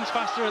seconds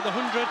faster at the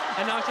 100,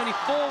 and now it's only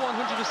 4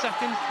 100ths of a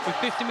second with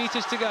 50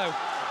 metres to go.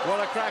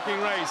 What a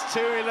cracking race,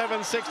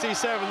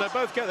 2:11.67. They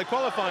both get the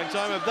qualifying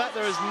time, of that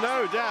there is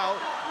no doubt.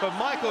 But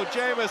Michael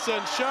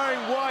Jamieson showing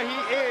why he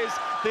is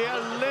the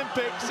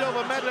Olympic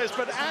silver medalist.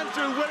 But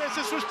Andrew Willis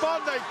is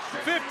responding.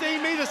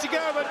 15 metres to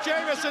go, but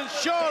Jamieson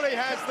surely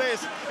has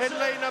this in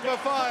lane number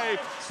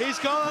 5. He's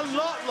gone a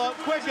lot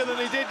quicker than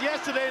he did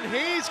yesterday, and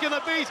he's going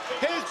to beat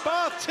his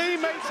Bath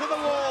teammate to the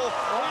wall.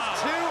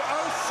 It's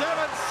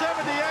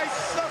 2:07.78,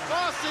 the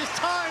fastest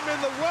time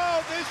in the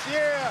world this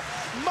year.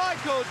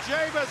 Michael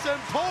Jamieson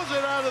pulls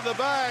it out of the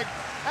bag.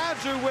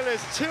 Andrew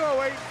Willis,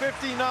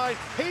 2:08.59.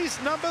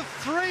 He's number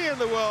 3 in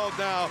the world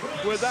now,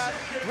 with that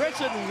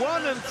written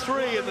 1 and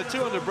 3 in the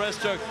 200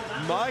 breaststroke.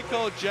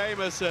 Michael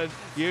Jamieson,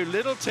 you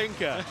little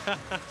tinker.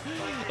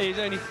 He's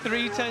only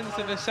 3/10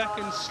 of a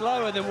second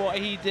slower than what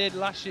he did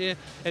last year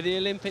at the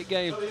Olympic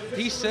Games.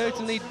 He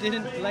certainly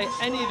didn't lay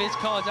any of his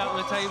cards out on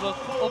the table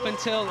up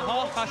until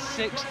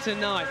 6:30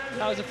 tonight.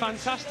 That was a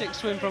fantastic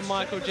swim from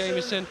Michael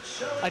Jamieson.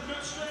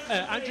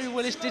 Andrew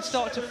Willis did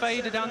start to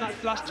fade down that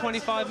last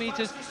 25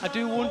 metres. I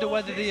do wonder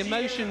whether the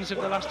emotions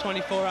of the last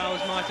 24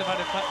 hours might have had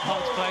a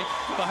part to play,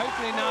 but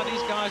hopefully now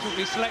these guys will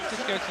be selected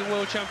to go to the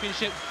World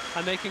Championship,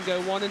 and they can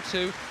go 1 and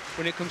 2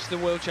 when it comes to the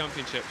World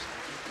Championships.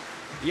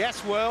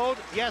 Yes, world.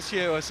 Yes,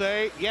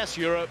 USA. Yes,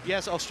 Europe.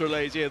 Yes,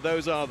 Australasia.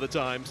 Those are the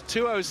times.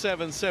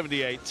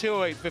 2:07.78,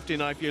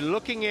 2:08.59. If you're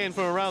looking in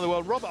from around the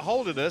world, Robert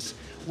Holderness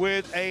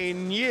with a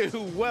new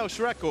Welsh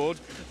record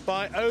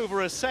by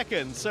over a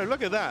second. So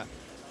look at that.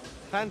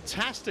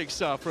 Fantastic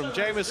stuff from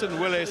Jameson,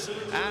 Willis,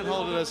 Anne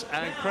Holderness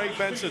and Craig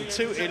Benson,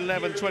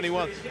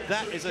 2:11.21.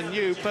 That is a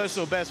new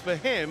personal best for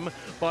him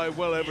by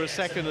well over a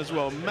second as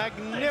well.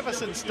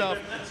 Magnificent stuff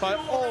by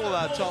all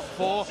our top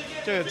four.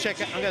 I'm going to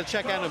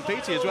check Adam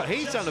Peaty as well.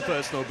 He's done a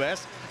personal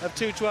best of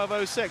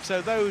 2:12.06.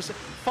 So those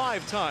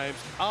 5 times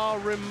are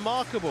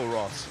remarkable,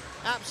 Ross.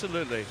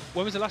 Absolutely.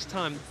 When was the last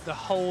time the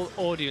whole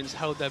audience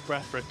held their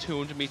breath for a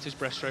 200 metres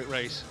breaststroke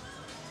race?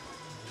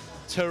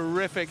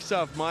 Terrific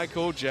stuff,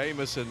 Michael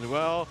Jameson.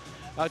 Well,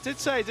 I did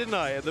say, didn't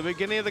I, at the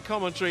beginning of the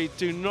commentary,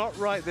 do not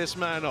write this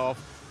man off,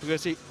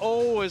 because he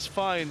always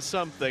finds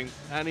something,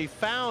 and he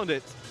found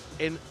it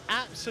in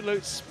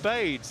absolute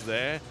spades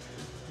there.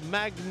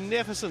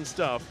 Magnificent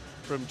stuff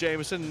from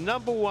Jameson,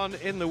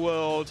 #1 in the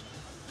world.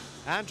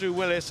 Andrew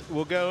Willis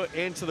will go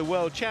into the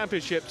World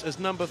Championships as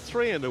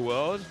 #3 in the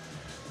world.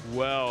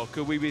 Well,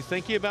 could we be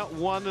thinking about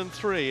 1 and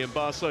 3 in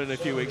Barcelona in a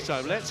few weeks'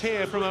 time? Let's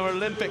hear from our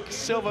Olympic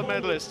silver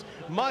medalist,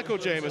 Michael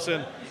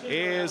Jameson,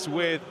 is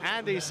with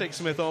Andy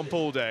Sixsmith on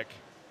pool deck.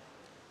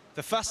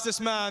 The fastest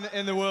man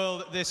in the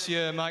world this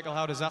year. Michael,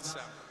 how does that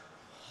sound?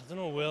 I don't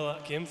know where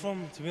that came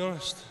from, to be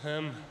honest.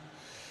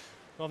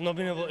 I've not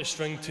been able to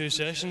string 2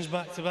 sessions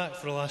back to back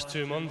for the last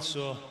 2 months,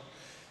 so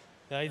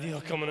the idea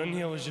of coming in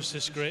here was just to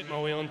scrape my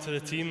way onto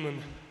the team,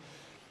 and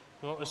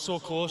it was so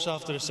close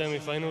after the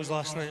semi-finals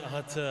last night. I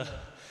had to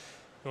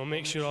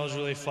make sure I was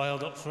really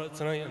fired up for it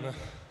tonight, and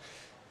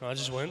I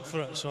just went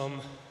for it, so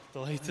I'm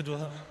delighted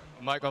with it.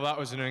 Michael, that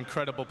was an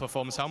incredible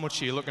performance. How much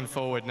are you looking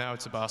forward now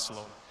to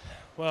Barcelona?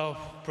 Well,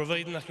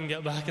 providing I can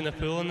get back in the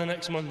pool in the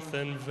next month,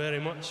 then very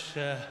much.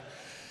 No,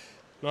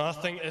 I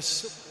think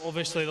it's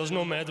obviously there's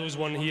no medals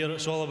won here.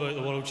 It's all about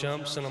the World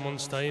Champs in a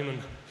month's time,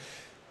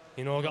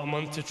 and I've got a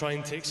month to try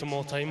and take some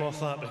more time off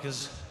that,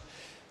 because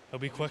it'll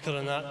be quicker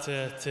than that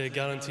to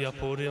guarantee a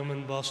podium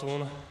in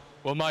Barcelona.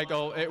 Well,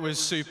 Michael, it was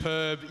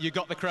superb. You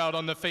got the crowd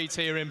on their feet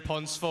here in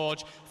Ponce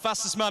Forge.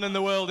 Fastest man in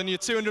the world and your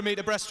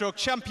 200-metre breaststroke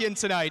champion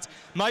tonight,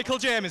 Michael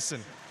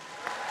Jameson.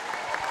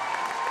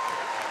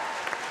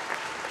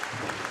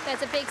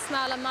 There's a big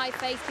smile on my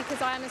face,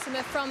 because I am a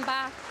swimmer from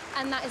Bath,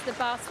 and that is the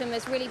Bath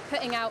swimmers really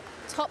putting out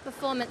top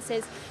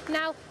performances.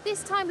 Now,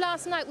 this time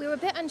last night, we were a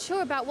bit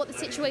unsure about what the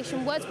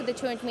situation was with the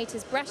 200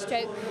 metres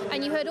breaststroke,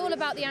 and you heard all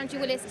about the Andrew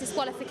Willis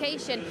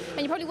disqualification, and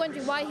you're probably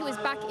wondering why he was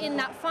back in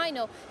that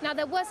final. Now,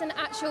 there was an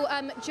actual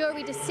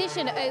jury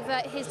decision over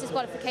his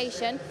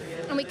disqualification,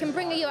 and we can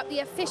bring you up the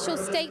official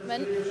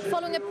statement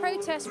following a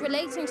protest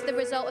relating to the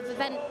result of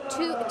event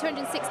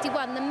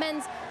 261, the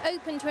men's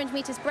open 200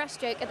 metres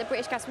breaststroke at the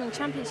British Gas Swimming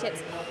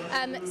Championships.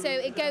 So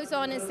it goes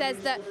on and says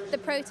that the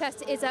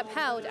protest is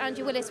upheld.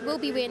 Andrew Willis will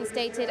be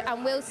reinstated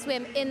and will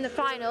swim in the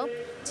final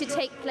to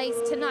take place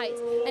tonight.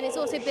 And it's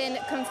also been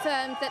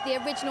confirmed that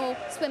the original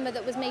swimmer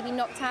that was maybe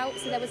knocked out,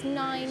 so there was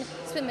 9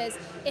 swimmers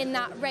in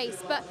that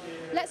race. But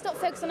let's not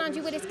focus on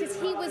Andrew Willis, because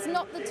he was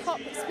not the top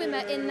swimmer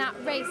in that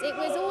race. It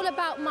was all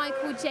about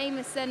Michael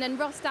Jameson and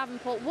Ross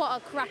Davenport. What a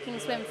cracking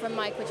swim from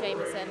Michael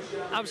Jameson.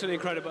 Absolutely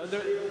incredible.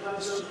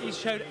 He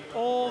showed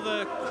all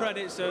the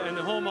credits and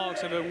the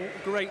hallmarks of a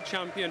great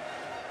champion.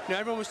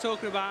 Everyone was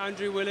talking about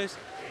Andrew Willis,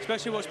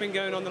 especially what's been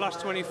going on the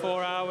last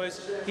 24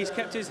 hours. He's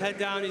kept his head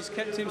down, he's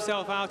kept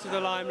himself out of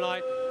the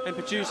limelight and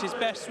produced his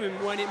best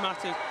swim when it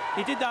matters.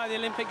 He did that at the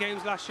Olympic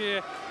Games last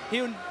year.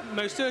 He'll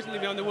most certainly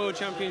be on the World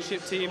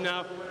Championship team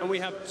now, and we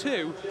have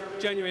 2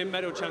 genuine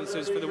medal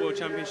chances for the World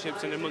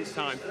Championships in a month's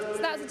time. So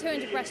that was the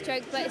 200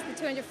 breaststroke, but it's the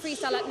 200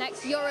 freestyle up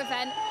next, your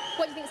event.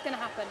 What do you think is going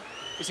to happen?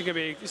 This is going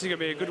to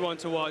be a good one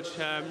to watch.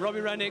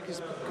 Robbie Rennick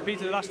has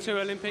competed the last 2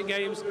 Olympic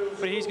Games,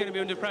 but he's going to be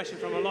under pressure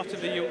from a lot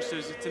of the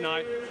youngsters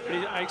tonight.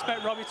 But I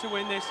expect Robbie to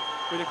win this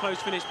with a close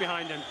finish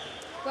behind him.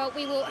 Well,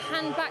 we will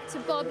hand back to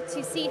Bob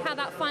to see how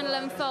that final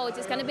unfolds.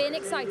 It's going to be an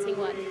exciting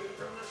one.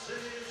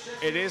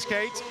 It is,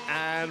 Kate,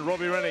 and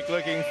Robbie Rennick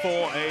looking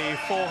for a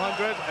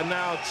 400 and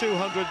now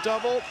 200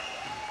 double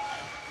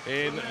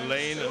in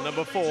lane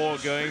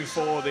 #4, going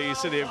for the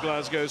City of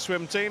Glasgow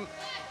swim team.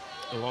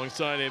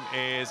 Alongside him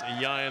is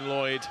Ian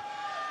Lloyd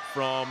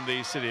from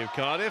the City of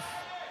Cardiff.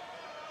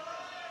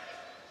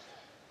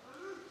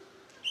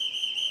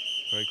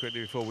 Very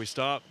quickly before we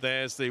start,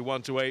 there's the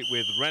 1 to 8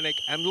 with Rennick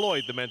and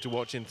Lloyd, the men to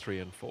watch in 3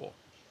 and 4.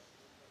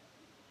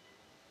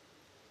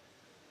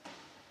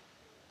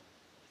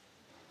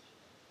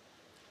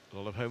 A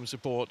lot of home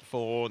support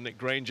for Nick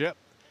Granger.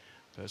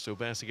 Personal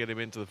best to get him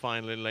into the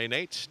final in lane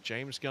 8.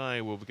 James Guy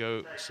will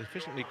go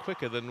sufficiently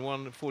quicker than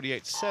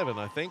 1:48.7,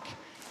 I think,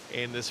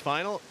 in this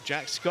final.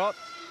 Jack Scott,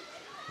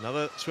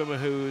 another swimmer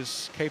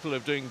who's capable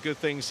of doing good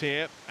things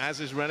here,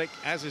 as is Rennick,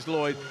 as is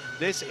Lloyd.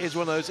 This is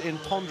one of those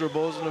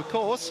imponderables, and of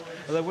course,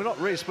 although we're not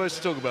really supposed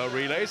to talk about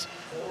relays,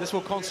 this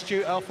will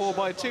constitute our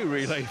 4x2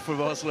 relay for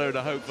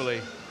Barcelona,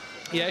 hopefully.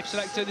 Yeah, if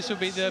selected, this will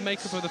be the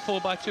makeup of the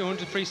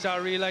 4x200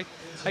 freestyle relay.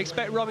 I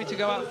expect Robbie to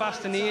go out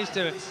fast, and he is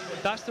doing.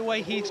 That's the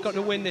way he's got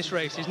to win this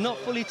race. He's not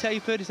fully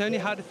tapered. He's only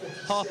had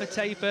half a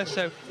taper.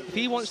 So if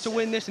he wants to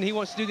win this and he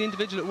wants to do the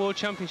individual at World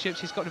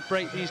Championships, he's got to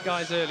break these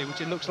guys early, which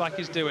it looks like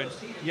he's doing.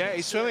 Yeah,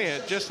 he's swimming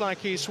it just like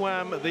he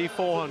swam the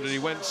 400. He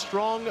went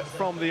strong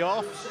from the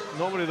off.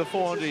 Normally the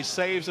 400 he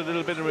saves a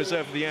little bit in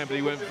reserve for the end, but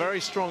he went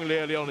very strongly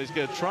early on. He's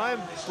going to try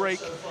and break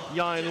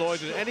Yayan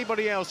Lloyd and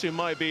anybody else who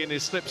might be in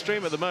his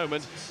slipstream at the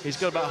moment. He's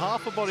got about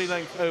half a body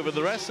length over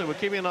the rest, so we're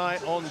keeping an eye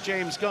on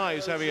James Guy,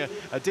 who's having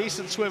a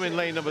decent swim in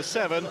lane number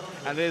 7,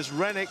 and there's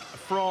Rennick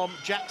from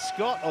Jack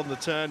Scott on the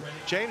turn.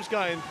 James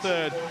Guy in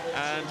 3rd,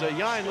 and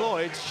Yayan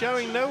Lloyd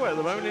showing nowhere at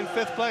the moment in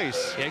 5th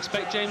place. You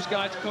expect James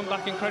Guy to come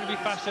back incredibly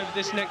fast over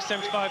this next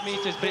 75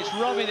 metres, but it's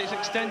Robbie that's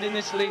extending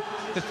this lead.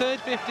 The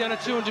third 50 on a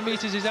 200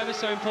 metres is ever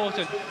so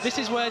important. This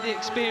is where the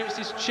experience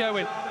is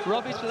showing.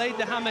 Robbie's laid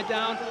the hammer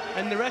down,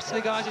 and the rest of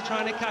the guys are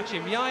trying to catch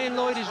him. Yayan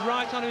Lloyd is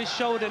right on his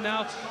shoulder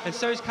now, and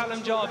so is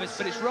Callum Jarvis,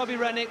 but it's Robbie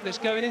Rennick that's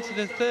going into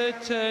the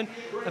 3rd turn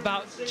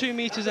about 2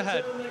 metres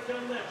ahead.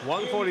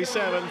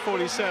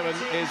 1:47.47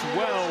 is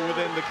well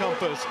within the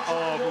compass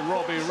of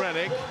Robbie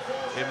Rennick.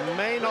 It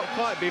may not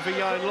quite be for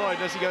Yayan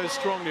Lloyd as he goes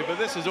strongly, but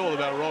this is all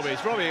about Robbie.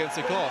 It's Robbie against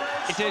the clock.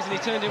 It is, and he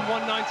turned in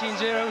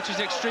 1:19.0, which is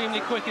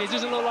extremely quick, and it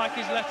doesn't look like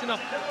he's letting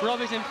off.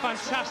 Robbie's in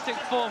fantastic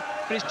form,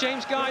 but it's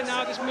James Guy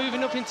now that's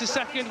moving up into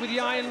 2nd, with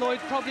Yayan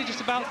Lloyd probably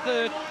just about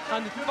 3rd,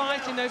 and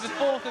fighting over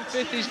 4th and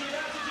 5th is...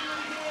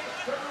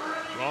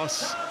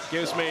 Ross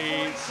gives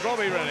me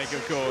Robbie Rennick,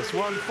 of course.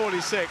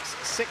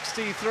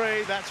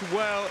 1:46.63. That's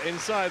well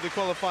inside the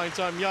qualifying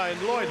time. Yayan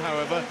Lloyd,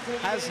 however,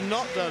 has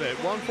not done it.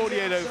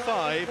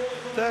 1:48.05.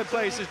 3rd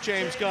place is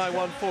James Guy,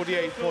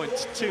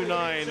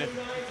 1:48.29.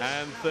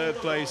 And 3rd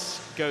place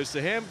goes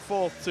to him.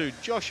 4th to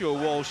Joshua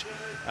Walsh.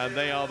 And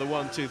they are the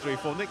 1, 2, 3,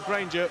 4. Nick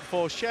Granger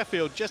for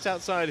Sheffield, just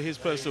outside his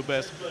personal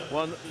best,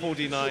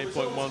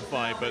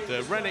 1:49.15. But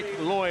Rennick,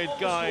 Lloyd,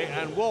 Guy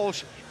and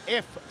Walsh,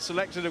 if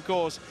selected, of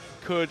course,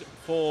 could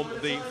form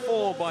the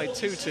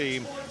 4x2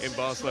 team in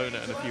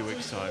Barcelona in a few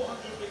weeks' time.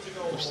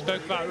 We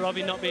spoke about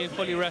Robbie not being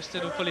fully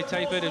rested and fully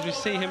tapered as we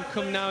see him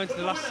come now into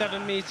the last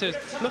 7 metres.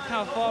 Look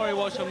how far he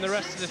was from the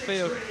rest of the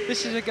field.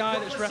 This is a guy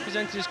that's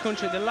represented his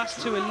country at the last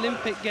 2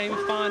 Olympic game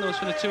finals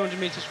for the 200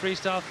 metres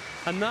freestyle,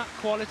 and that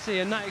quality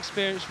and that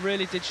experience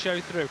really did show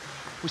through.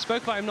 We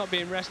spoke about him not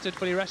being rested,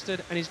 fully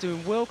rested, and he's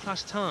doing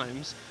world-class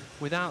times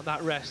without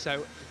that rest.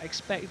 So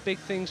expect big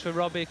things for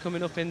Robbie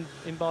coming up in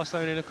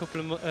Barcelona in a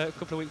couple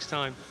of weeks'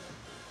 time.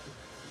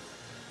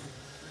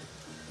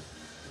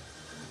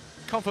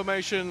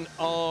 Confirmation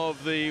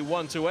of the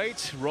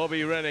 1:08.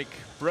 Robbie Rennick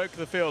broke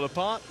the field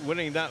apart,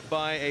 winning that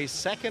by a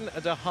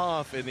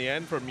 1.5 in the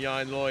end from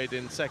Yayan Lloyd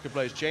in 2nd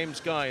place, James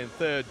Guy in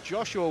 3rd,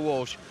 Joshua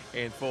Walsh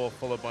in 4th,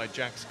 followed by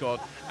Jack Scott.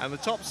 And the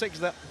top 6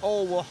 that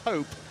all will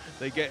hope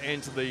they get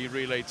into the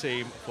relay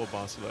team for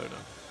Barcelona.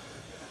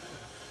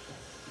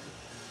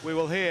 We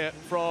will hear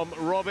from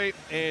Robbie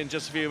in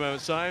just a few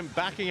moments' time,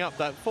 backing up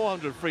that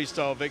 400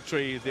 freestyle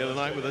victory the other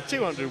night with a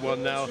 200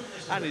 one now,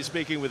 and he's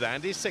speaking with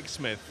Andy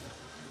Sixsmith.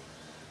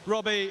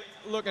 Robbie,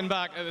 looking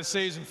back at the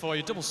season for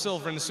you, double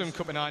silver in the Swim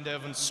Cup in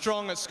Eindhoven,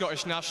 strong at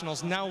Scottish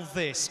Nationals, now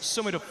this,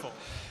 sum it up for.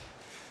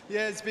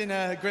 Yeah, it's been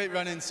a great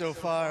run-in so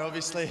far.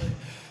 Obviously,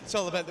 it's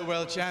all about the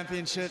World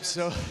Championships,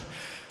 so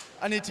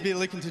I need to be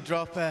looking to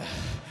drop a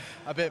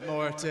bit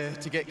more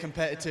to get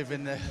competitive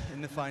in the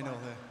final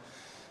there.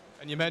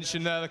 And you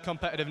mentioned there the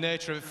competitive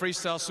nature of it.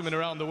 Freestyle swimming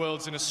around the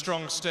world's in a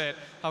strong state.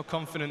 How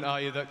confident are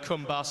you that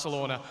come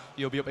Barcelona,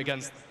 you'll be up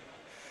against?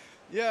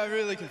 Yeah, I'm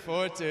really looking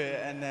forward to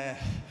it, and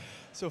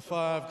so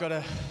far I've got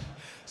a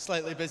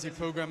slightly busy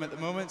program at the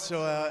moment,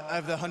 so I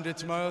have the 100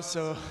 tomorrow,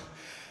 so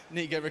I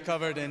need to get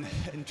recovered and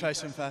try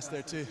swim fast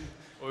there too.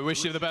 Well, we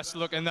wish you the best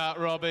of luck in that,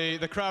 Robbie.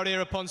 The crowd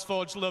here at Ponds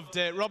Forge loved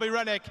it. Robbie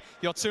Rennick,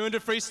 your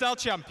 200 freestyle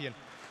champion.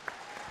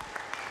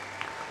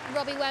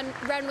 Robbie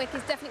Renwick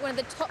is definitely one of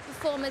the top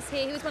performers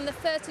here. He was one of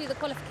the first to do the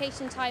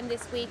qualification time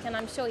this week, and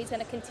I'm sure he's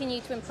going to continue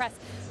to impress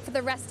for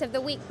the rest of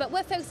the week. But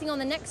we're focusing on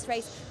the next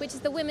race, which is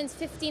the women's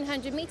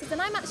 1500 metres,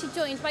 and I'm actually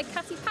joined by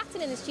Cathy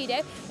Patton in the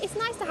studio. It's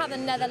nice to have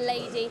another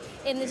lady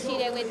in the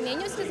studio with me,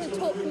 and you're just going to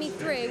talk me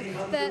through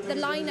the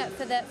lineup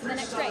for the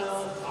next race.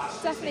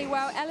 Definitely.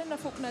 Well, Eleanor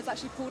Faulkner's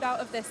actually pulled out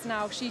of this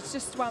now. She's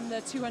just swam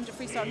the 200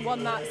 freestyle and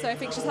won that, so I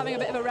think she's having a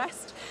bit of a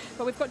rest.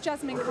 But we've got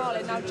Jasmine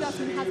Carlin. Now,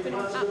 Jasmine has been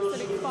on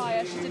absolute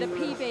fire. She did a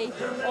PB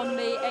on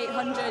the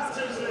 800,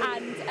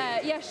 and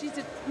yeah, she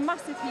did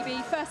massive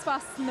PB, first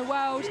fastest in the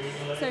world,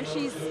 so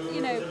she's,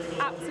 you know,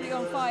 absolutely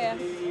on fire.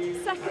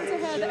 Second to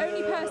her, the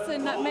only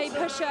person that may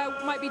push her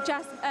might be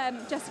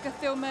Jessica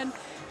Thielman,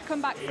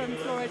 come back from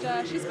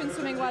Florida. She's been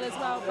swimming well as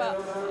well, but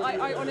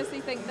I honestly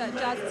think that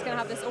Jazz is going to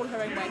have this all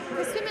her own way.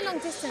 The swimming long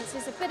distance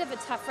is a bit of a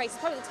tough race,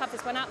 probably the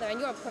toughest one out there, and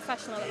you're a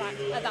professional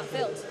at that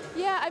field.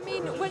 Yeah, I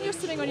mean, when you're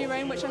swimming on your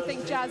own, which I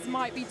think Jazz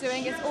might be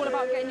doing, it's all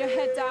about getting your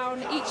head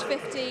down each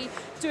 50,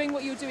 doing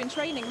what you do in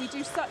training. We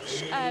do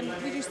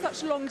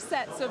such long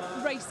sets of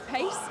race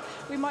pace.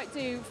 We might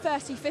do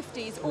 30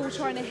 50s, all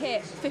trying to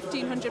hit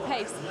 1500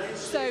 pace.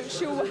 So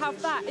she'll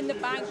have that in the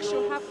bank,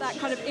 she'll have that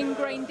kind of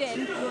ingrained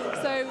in.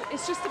 So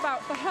it's just just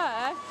about for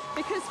her,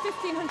 because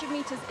 1500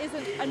 metres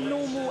isn't a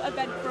normal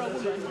event for a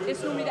woman.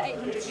 It's normally the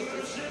 800 metres.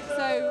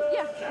 So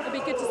yeah, it'll be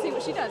good to see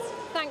what she does.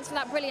 Thanks for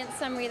that brilliant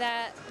summary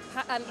there,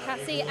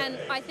 Cassie, and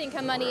I think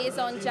her money is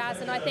on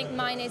Jazz, and I think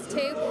mine is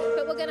too,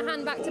 but we're going to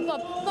hand back to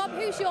Bob. Bob,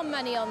 who's your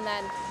money on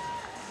then?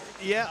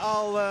 Yeah,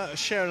 I'll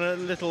share a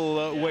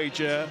little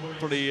wager,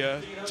 probably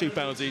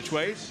 £2 each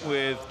way,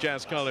 with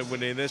Jazz Carlin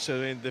winning this. I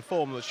mean, the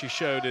form that she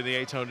showed in the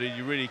 800,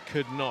 you really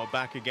could not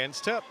back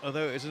against her,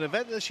 although it's an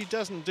event that she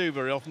doesn't do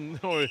very often,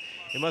 or it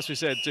must be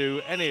said,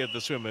 do any of the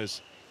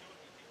swimmers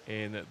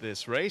in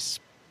this race.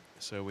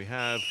 So we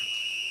have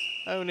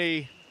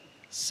only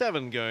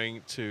 7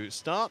 going to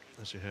start.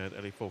 As you heard,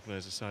 Ellie Faulkner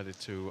has decided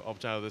to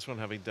opt out of this one,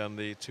 having done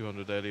the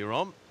 200 earlier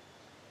on.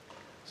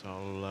 So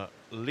I'll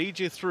lead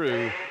you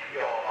through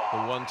the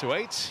 1 to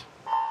 8.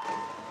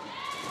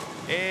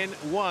 In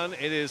 1,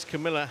 it is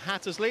Camilla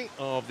Hattersley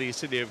of the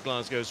City of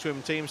Glasgow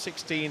swim team.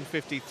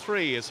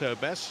 16:53 is her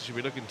best. She'll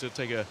be looking to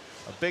take a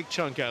big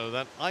chunk out of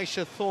that.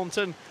 Aisha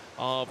Thornton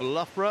of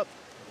Loughborough,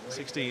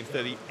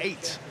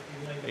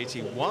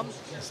 16:38.81.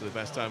 That's the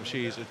best time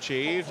she's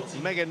achieved.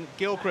 Megan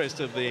Gilchrist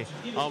of the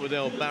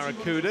Armadale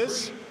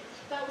Barracudas.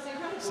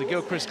 It's the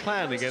Gilchrist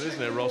clan again,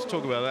 isn't it, Ross?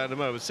 Talk about that in a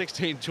moment.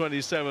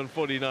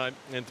 16:27.49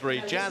 and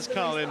 3. Jazz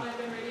Carlin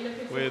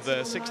with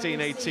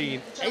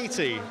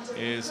 16:18.80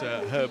 is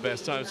her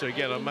best time. So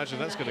again, I imagine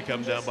that's going to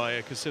come down by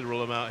a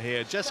considerable amount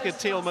here. Jessica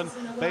Thielman,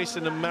 based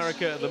in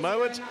America at the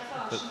moment,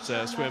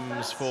 that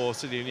swims for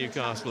City of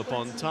Newcastle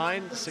upon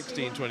Tyne.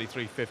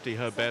 16:23.50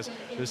 her best.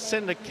 There's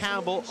Cinder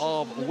Campbell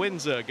of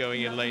Windsor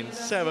going in lane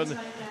 7.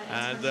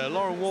 And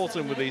Lauren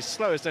Walton with the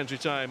slowest entry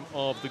time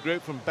of the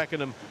group from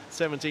Beckenham,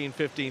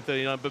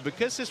 17:15.39. But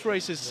because this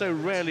race is so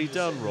rarely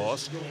done,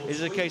 Ross, it's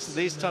a case that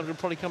these times will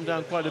probably come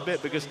down quite a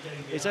bit, because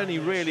it's only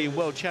really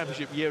World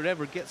Championship year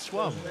ever it gets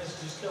swum.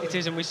 It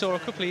is, and we saw a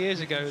couple of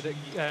years ago that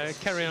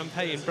Kerry-Ann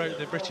Payne broke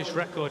the British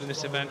record in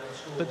this event,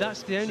 but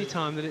that's the only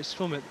time that it's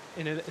swum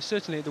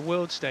certainly at the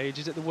world stage,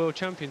 is at the World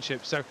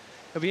Championship. So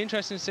it'll be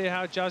interesting to see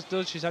how Jazz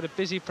does. She's had a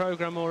busy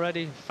programme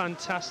already.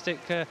 Fantastic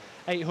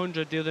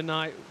 800 the other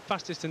night,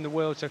 fastest in the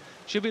world. So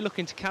she'll be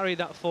looking to carry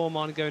that form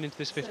on going into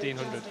this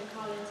 1500.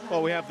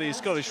 Well, we have the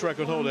Scottish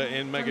record holder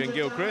in Megan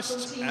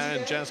Gilchrist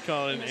and Jazz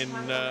Carlin in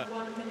the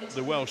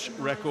Welsh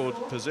record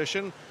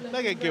position.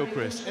 Megan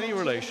Gilchrist, any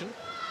relation?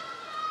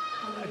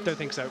 I don't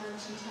think so.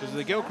 Because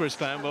the Gilchrist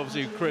clan,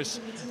 obviously Chris,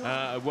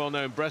 a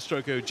well-known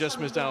breaststroker who just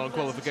missed out on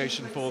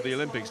qualification for the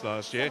Olympics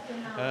last year.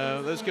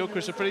 Those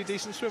Gilchrist are pretty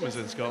decent swimmers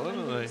in Scotland,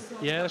 aren't they?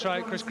 Yeah, that's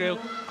right. Chris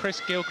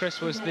Gilchrist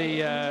was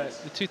the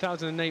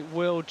 2008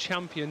 world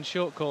champion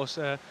short course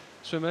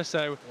swimmer,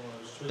 so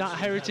that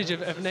heritage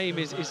of name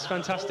is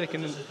fantastic,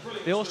 and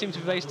they all seem to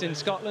be based in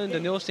Scotland,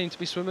 and they all seem to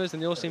be swimmers,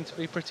 and they all seem to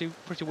be pretty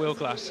world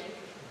class.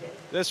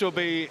 This will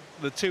be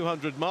the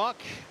 200 mark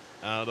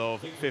out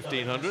of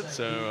 1500,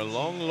 so a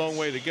long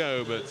way to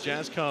go, but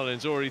Jazz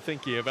Carlin's already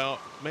thinking about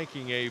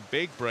making a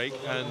big break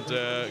and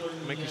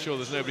making sure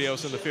there's nobody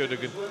else in the field who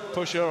can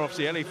push her.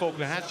 Obviously Ellie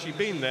Faulkner, had she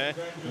been there,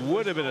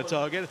 would have been a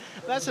target.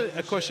 That's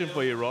a question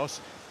for you,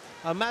 Ross.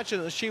 I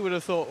imagine that she would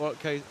have thought, well,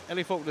 okay,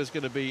 Ellie Faulkner's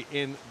going to be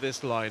in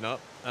this lineup.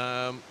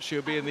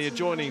 She'll be in the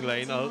adjoining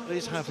lane. I'll at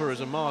least have her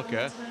as a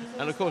marker.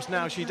 And of course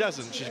now she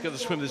doesn't. She's got to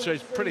swim this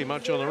race pretty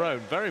much on her own,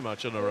 very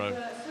much on her own.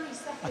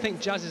 I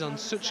think Jazz is on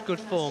such good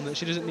form that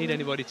she doesn't need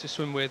anybody to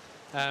swim with.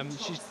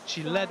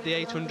 She led the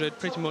 800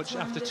 pretty much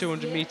after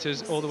 200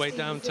 metres all the way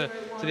down to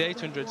the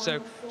 800.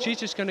 So she's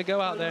just going to go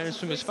out there and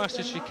swim as fast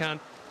as she can.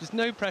 There's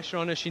no pressure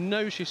on her. She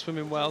knows she's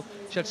swimming well.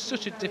 She had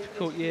such a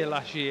difficult year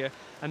last year,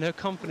 and her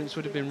confidence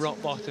would have been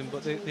rock bottom.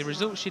 But the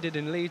results she did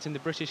in Leeds in the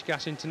British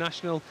Gas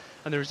International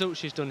and the results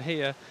she's done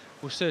here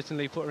will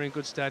certainly put her in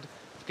good stead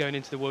for going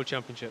into the World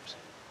Championships.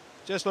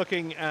 Just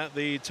looking at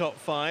the top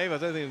 5, I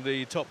don't think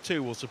the top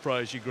 2 will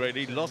surprise you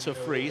greatly. Lotte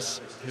Friis,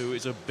 who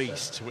is a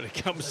beast when it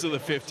comes to the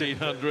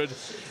 1500,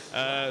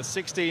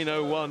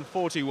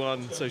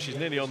 16:01.41, so she's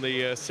nearly on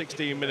the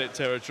 16-minute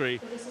territory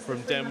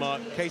from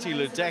Denmark. Katie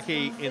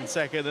Ledecky in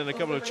second, and a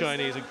couple of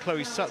Chinese, and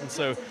Chloe Sutton.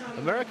 So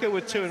America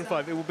with 2 and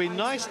 5. It would be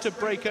nice to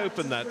break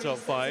open that top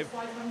 5,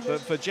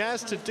 but for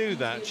Jazz to do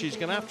that, she's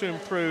going to have to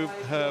improve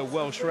her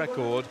Welsh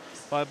record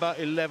by about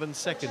 11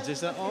 seconds.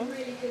 Is that on?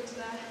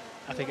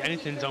 I think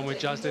anything's on with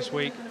Jazz this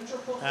week.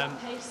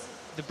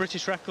 The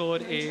British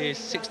record is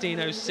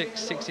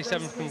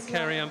 16:06.67 from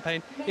Kerry-Ann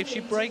Payne. If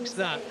she breaks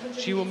that,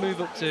 she will move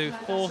up to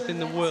 4th in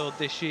the world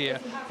this year.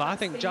 But I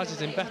think Jazz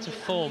is in better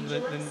form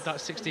than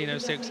that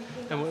 16:06,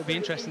 and it will be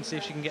interesting to see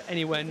if she can get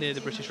anywhere near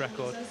the British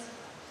record.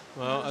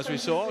 Well, as we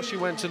saw, she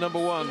went to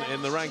 #1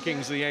 in the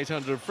rankings of the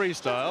 800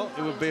 freestyle.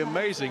 It would be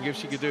amazing if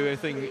she could do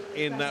anything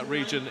in that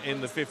region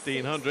in the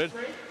 1500.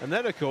 And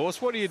then, of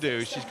course, what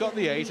do? She's got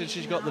the 8 and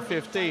she's got the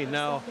 15.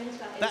 Now,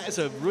 that is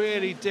a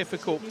really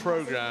difficult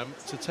program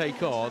to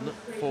take on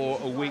for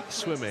a week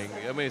swimming.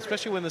 I mean,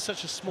 especially when there's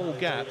such a small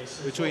gap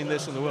between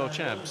this and the World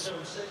Champs.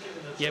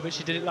 Yeah, but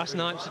she did it last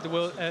night. She did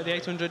the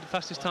 800,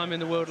 fastest time in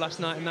the world last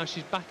night, and now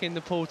she's back in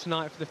the pool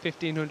tonight for the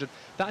 1500.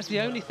 That's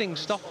the only thing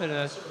stopping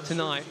her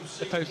tonight,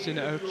 opposed in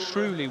a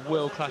truly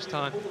world-class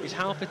time is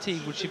how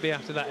fatigued would she be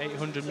after that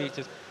 800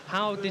 metres?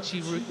 How did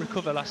she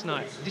recover last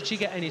night? Did she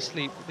get any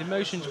sleep? The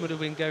emotions would have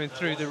been going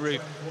through the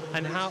roof.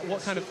 And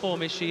what kind of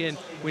form is she in?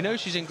 We know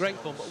she's in great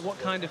form, but what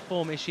kind of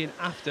form is she in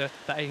after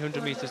that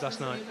 800 metres last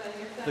night?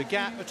 The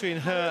gap between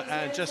her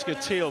and Jessica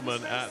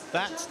Thielmann at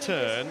that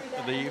turn,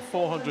 the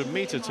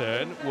 400-metre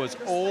turn, was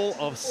all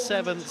of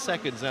 7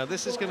 seconds. Now,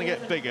 this is going to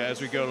get bigger as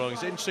we go along.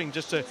 It's interesting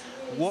just to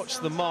watch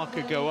the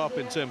marker go up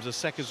in terms of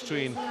seconds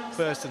between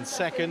first and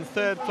second.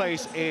 Third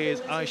place is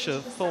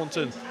Aisha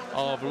Thornton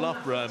of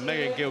Loughborough, and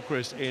Megan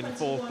Gilchrist in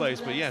fourth place.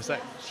 But yes,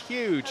 that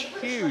huge,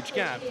 huge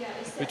gap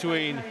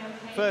between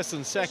first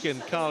and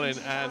second, Carlin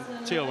and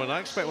Thielmann. I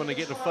expect when they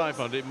get to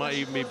 500, it might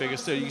even be bigger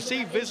still. You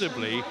see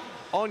visibly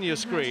on your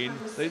screen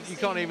that you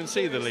can't even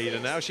see the leader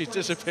now. She's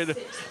disappeared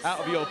out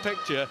of your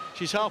picture.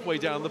 She's halfway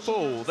down the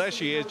pool. There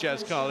she is,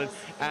 Jazz Carlin,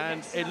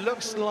 and it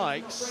looks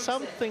like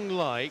something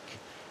like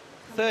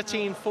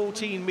 13,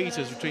 14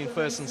 metres between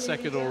first and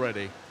second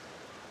already.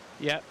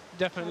 Yeah,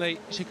 definitely.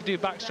 She could do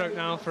backstroke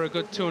now for a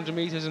good 200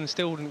 metres and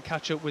still wouldn't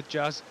catch up with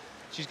Jazz.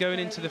 She's going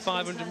into the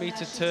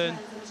 500-metre turn,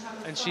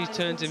 and she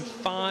turns in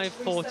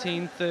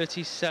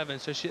 5:14.37.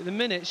 So at the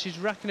minute, she's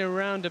racking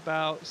around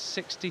about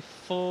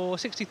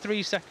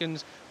 63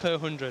 seconds per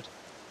 100.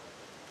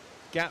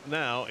 Gap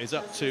now is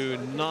up to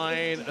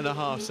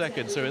 9.5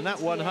 seconds. So in that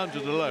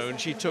 100 alone,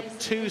 she took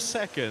 2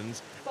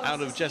 seconds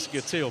out of Jessica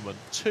Thielmann.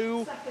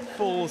 2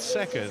 full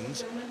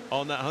seconds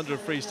on that 100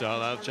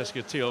 freestyle out of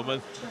Jessica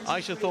Thielmann.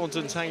 Aisha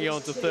Thornton's hanging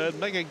on to third.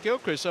 Megan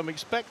Gilchrist, I'm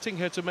expecting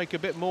her to make a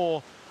bit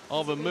more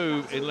of a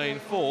move in lane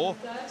 4,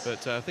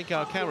 but I think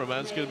our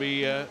cameraman's going to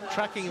be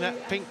tracking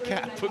that pink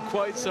cap for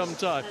quite some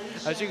time.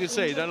 As you can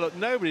see, now look,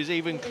 nobody's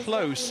even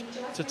close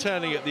to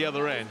turning at the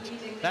other end.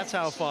 That's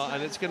how far,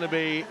 and it's going to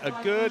be a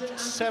good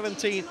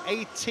 17,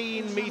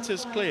 18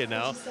 metres clear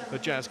now for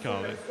Jazz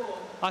Carlin.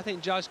 I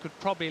think Jazz could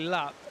probably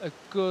lap a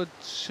good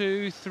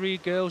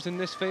 2-3 girls in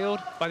this field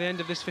by the end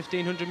of this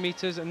 1,500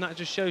 metres, and that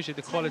just shows you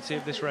the quality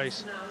of this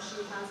race.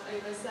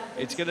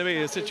 It's going to be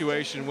a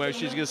situation where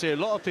she's going to see a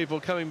lot of people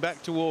coming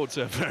back towards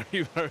her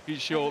very, very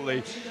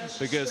shortly,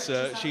 because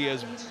she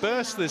has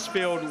burst this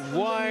field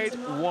wide,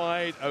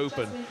 wide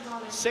open.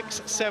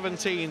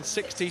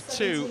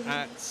 6:17.62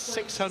 at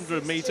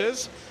 600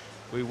 metres.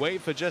 We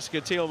wait for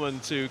Jessica Thielmann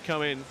to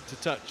come in to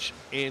touch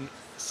in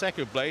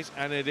second place,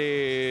 and it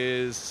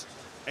is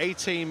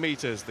 18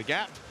 metres the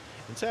gap.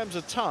 In terms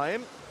of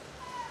time,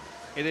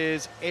 it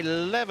is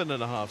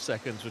 11.5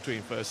 seconds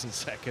between first and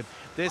second.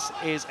 This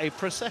is a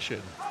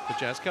procession for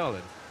Jazz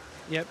Carlin.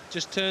 Yep,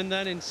 just turned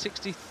then in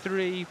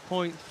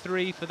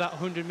 63.3 for that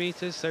 100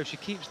 metres, so if she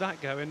keeps that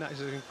going, that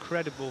is an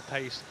incredible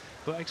pace.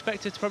 But I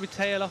expect her to probably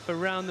tail off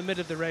around the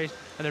middle of the race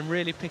and then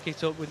really pick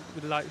it up with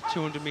like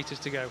 200 metres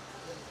to go.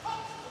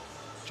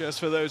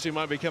 Just for those who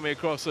might be coming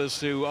across us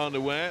who aren't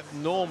aware,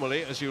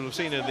 normally, as you'll have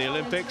seen in the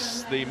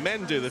Olympics, the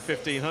men do the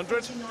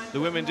 1,500, the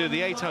women do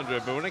the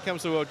 800, but when it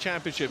comes to World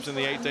Championships in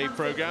the 8-day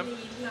program,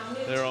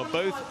 there are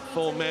both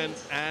for men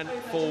and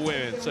for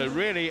women. So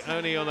really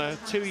only on a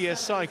 2-year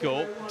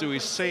cycle do we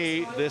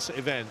see this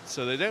event.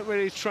 So they don't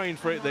really train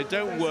for it, they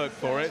don't work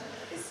for it,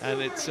 and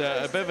it's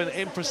a bit of an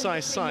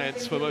imprecise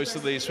science for most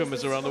of these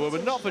swimmers around the world,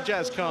 but not for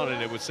Jazz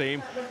Carlin, it would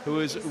seem, who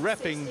is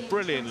repping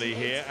brilliantly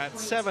here. At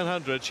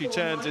 700, she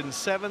turns in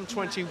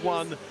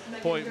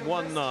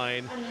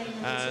 7:21.19,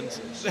 and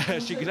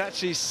she can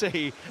actually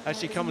see, as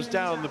she comes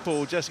down the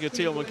pool, Jessica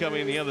Thielmann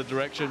coming in the other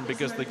direction,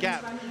 because the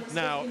gap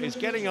now is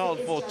getting on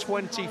for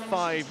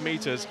 25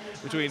 metres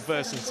between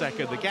first and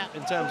second. The gap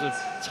in terms of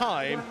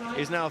time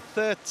is now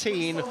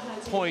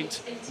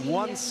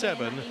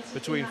 13.17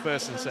 between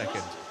first and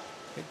second.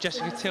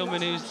 Jessica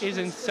Thielmann, who is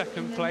in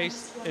second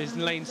place, is in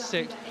lane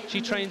 6.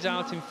 She trains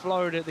out in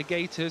Florida at the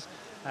Gators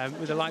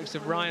with the likes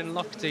of Ryan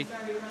Lochte.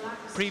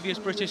 Previous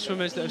British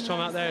swimmers that have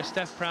swum out there,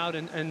 Steph Proud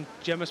and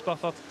Gemma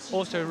Spofford.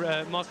 Also,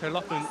 Mark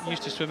O'Loughlin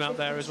used to swim out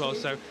there as well.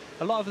 So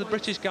a lot of the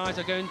British guys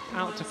are going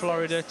out to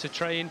Florida to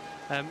train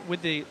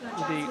with the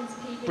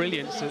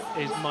brilliance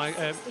is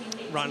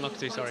Ryan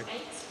Lochte, sorry.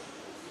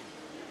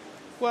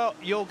 Well,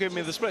 you'll give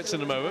me the splits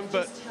in a moment,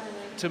 but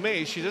to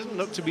me, she doesn't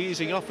look to be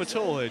easing off at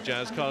all here,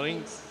 Jazz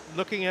Carlin.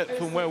 Looking at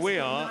from where we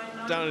are,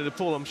 down in the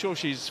pool, I'm sure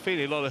she's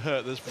feeling a lot of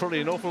hurt. There's probably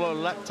an awful lot of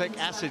lactic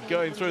acid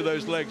going through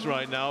those legs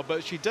right now,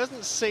 but she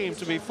doesn't seem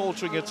to be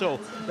faltering at all.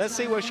 Let's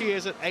see where she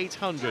is at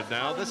 800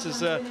 now. This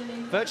is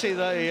virtually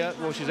the,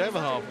 well, she's over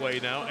halfway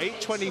now,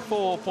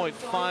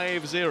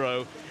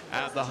 8:24.50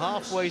 at the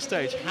halfway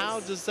stage.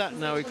 How does that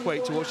now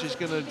equate to what she's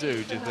going to do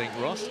you think,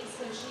 Ross?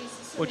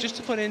 Well, just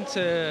to put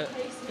into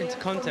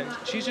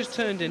context, she's just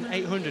turned in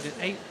 800 in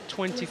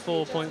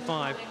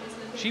 8:24.5.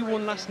 She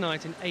won last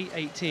night in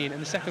 8:18,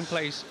 and the second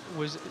place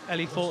was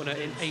Ellie Faulkner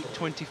in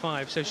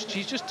 8:25. So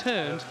she's just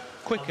turned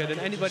quicker than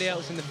anybody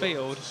else in the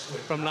field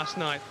from last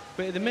night.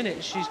 But at the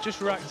minute, she's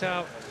just racked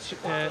out. She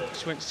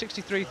went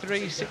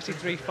 63.3,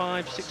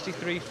 63.5,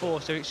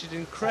 63.4. So she's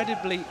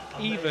incredibly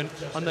even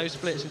on those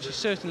splits, and she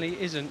certainly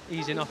isn't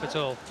easing off at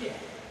all.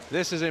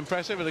 This is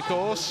impressive, and of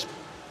course,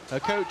 Her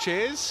coach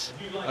is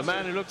a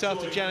man who looked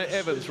after Janet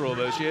Evans for all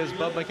those years,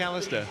 Bob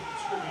McAllister.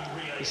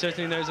 He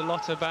certainly knows a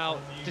lot about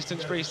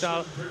distance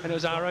freestyle, and it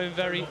was our own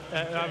Becky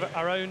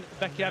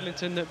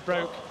Adlington that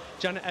broke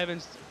Janet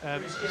Evans'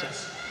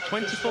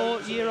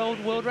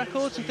 24-year-old world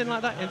record, something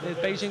like that, in the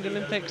Beijing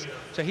Olympics.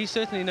 So he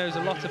certainly knows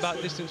a lot about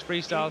distance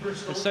freestyle,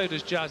 and so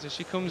does Jazz, as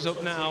she comes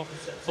up now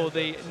for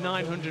the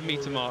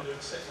 900-meter mark.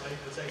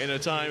 In a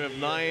time of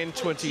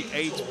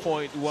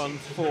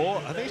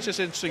 9:28.14. I think it's just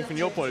interesting from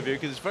your point of view,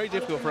 because it's very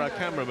difficult for our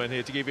cameraman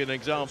here to give you an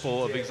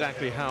example of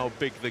exactly how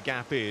big the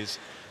gap is.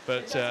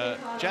 But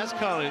Jazz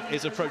Carlin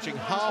is approaching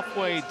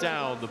halfway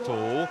down the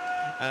pool,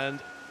 and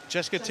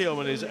Jessica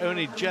Thielman is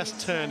only just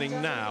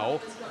turning now,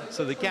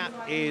 so the gap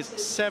is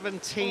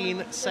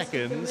 17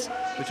 seconds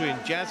between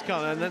Jazz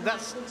Carlin, and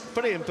that's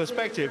put it in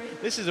perspective.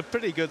 This is a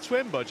pretty good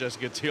swim by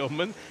Jessica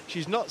Thielman.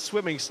 She's not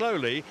swimming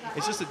slowly,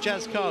 it's just that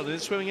Jazz Carlin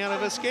is swimming out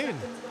of her skin.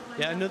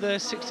 Yeah, another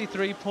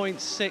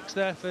 63.6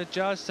 there for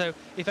Jazz, so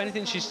if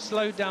anything, she's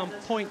slowed down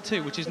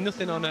 0.2, which is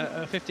nothing on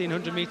a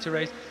 1,500-meter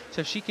race.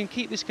 So if she can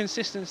keep this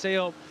consistency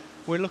up,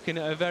 we're looking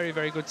at a very,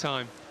 very good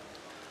time.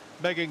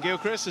 Megan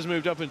Gilchrist has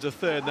moved up into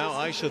third now.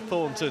 Aisha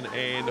Thornton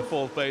in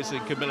fourth place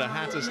and Camilla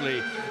Hattersley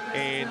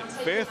in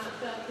fifth.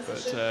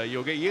 But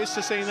you'll get used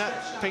to seeing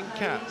that pink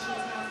cap.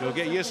 You'll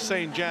get used to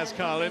seeing Jazz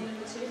Carlin.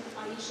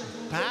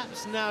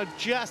 Perhaps now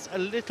just a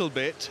little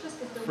bit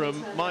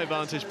from my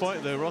vantage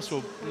point, though Ross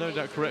will no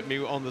doubt correct me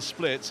on the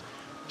splits.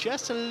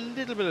 Just a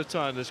little bit of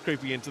time that's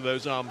creeping into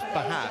those arms,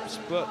 perhaps,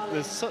 but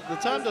the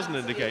time doesn't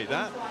indicate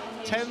that.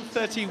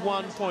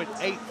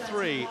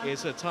 10:31.83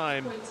 is her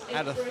time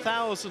at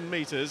 1,000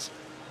 meters.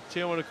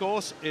 Thielman, of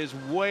course, is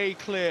way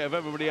clear of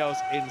everybody else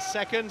in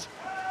second.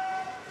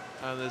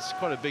 And there's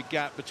quite a big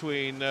gap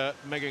between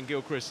Megan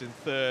Gilchrist in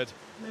third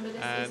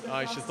and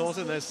Aisha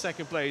Thornton. There's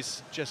second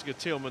place, Jessica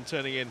Thielman,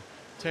 turning in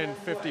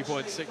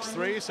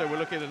 10:50.63, so we're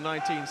looking at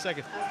 19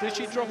 seconds. Did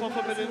she drop off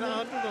a bit in the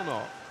 100 or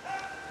not?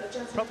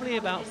 Probably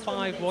about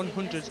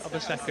 5/100ths of a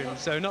second,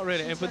 so not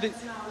really. But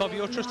Bob,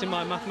 you're trusting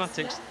my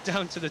mathematics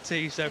down to the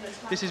T, so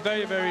this is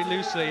very, very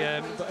loosely.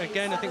 But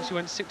again, I think she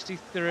went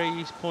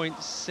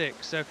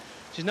 63.6, so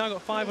she's now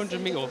got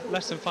 500 meters, or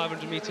less than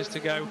 500 meters to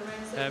go.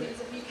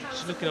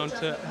 She's looking on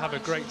to have a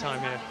great time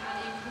here.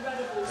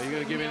 Are you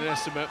going to give me an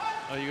estimate?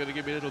 Are you going to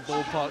give me a little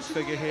ballpark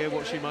figure here,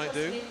 what she might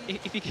do?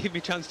 If you give me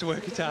a chance to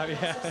work it out,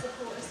 yeah.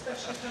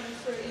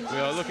 We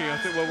are looking, I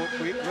think, well,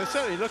 we're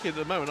certainly looking at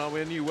the moment, aren't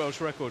we, a new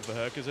Welsh record for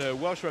her, because her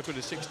Welsh record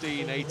is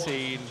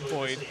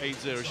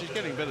 16:18.80. She's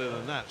getting better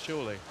than that,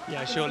 surely.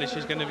 Yeah, surely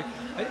she's going to be.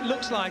 It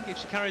looks like if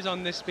she carries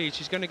on this speed,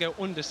 she's going to go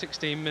under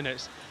 16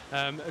 minutes.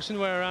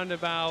 Somewhere around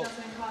about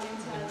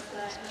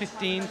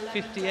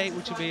 15:58,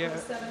 which will be the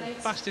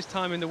fastest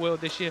time in the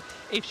world this year,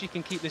 if she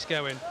can keep this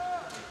going.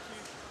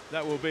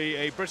 That will be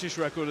a British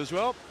record as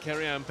well.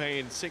 Kerry-Ann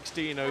Payne,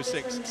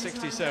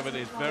 16:06.67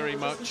 is very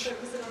much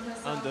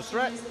under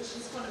threat.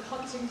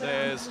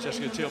 There's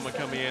Jessica Thielman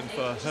coming in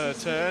for her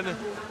turn.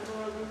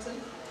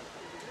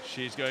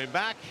 She's going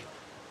back.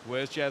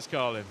 Where's Jazz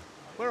Carlin?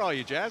 Where are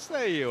you, Jazz?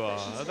 There you are,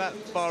 at that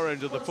far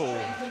end of the pool.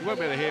 She won't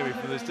be able to hear me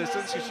from this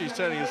distance because she's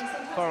turning as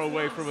far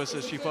away from us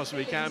as she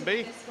possibly can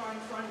be.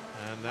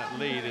 And that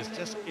lead is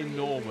just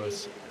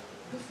enormous.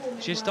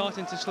 She's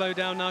starting to slow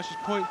down now. She's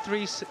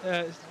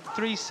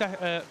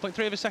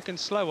 0.3 of a second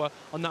slower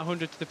on that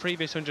 100 to the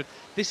previous 100.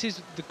 This is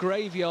the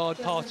graveyard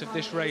part of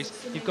this race.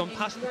 You've gone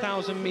past the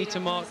 1,000-meter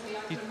mark,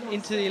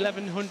 into the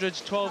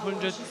 1100s,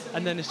 1200s,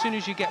 and then as soon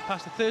as you get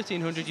past the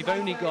 1300, you've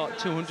only got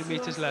 200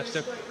 meters left.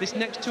 So this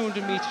next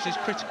 200 meters is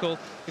critical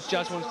if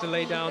Jazz wants to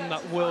lay down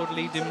that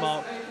world-leading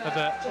mark of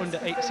under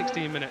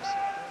 16 minutes.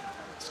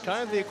 It's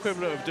kind of the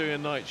equivalent of doing a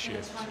night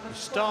shift. You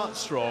start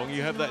strong,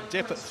 you have that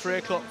dip at 3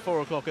 o'clock,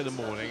 4 o'clock in the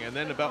morning, and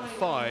then about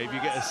 5, you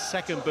get a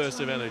second burst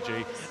of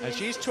energy. And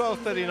she's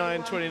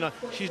 12:39.29.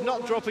 She's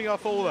not dropping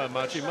off all that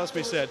much, it must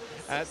be said.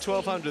 At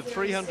 1200,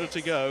 300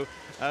 to go.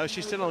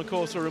 She's still on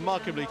course for a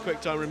remarkably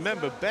quick time.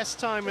 Remember, best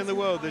time in the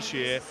world this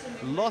year,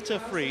 Lotte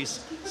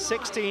Friis,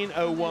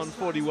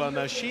 16:01.41.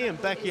 Now, she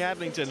and Becky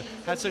Adlington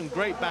had some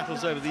great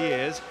battles over the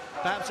years.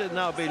 Perhaps it'll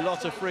now be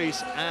Lotte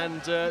Friis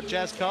and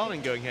Jazz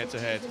Carlin going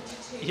head-to-head.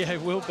 Yeah,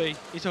 it will be.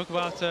 You talk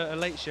about a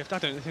late shift. I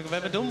don't think I've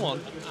ever done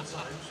one.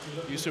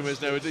 You swimmers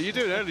never do. You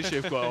do an early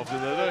shift quite often,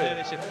 though,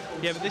 don't you?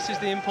 Yeah, but this is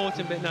the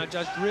important bit now.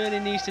 Jazz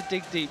really needs to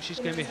dig deep. She's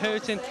going to be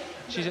hurting.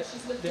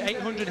 The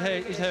 800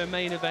 is her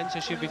main event, so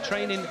she'll be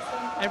training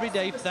every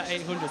day for that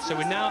 800. So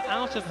we're now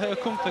out of her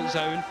comfort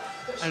zone,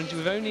 and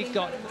we've only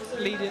got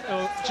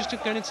just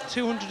going into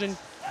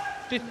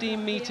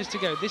 215 meters to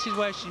go. This is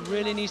where she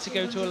really needs to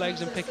go to her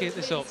legs and pick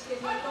this up.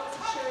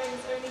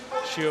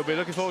 She'll be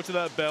looking forward to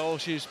that bell.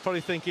 She's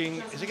probably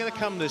thinking, is it going to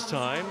come this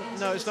time?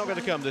 No, it's not going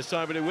to come this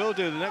time, but it will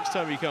do the next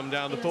time you come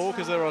down the pool,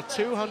 because there are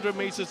 200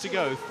 meters to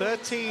go.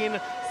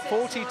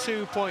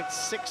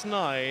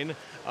 13:42.69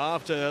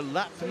 after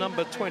lap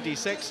number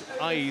 26,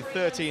 i.e.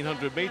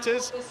 1,300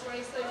 meters.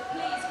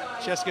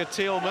 Jessica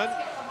Thielman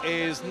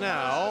is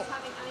now,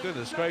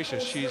 goodness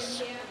gracious,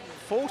 she's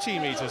 40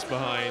 meters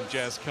behind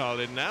Jazz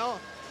Carlin now.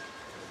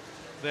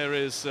 There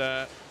is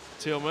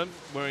Thielman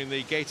wearing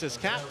the Gators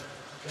cap.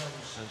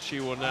 And she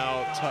will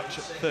now touch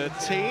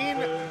 13.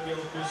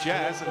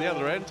 Jazz at the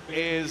other end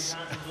is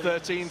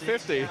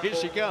 13.50. Here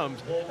she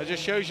comes. That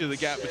just shows you the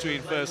gap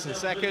between first and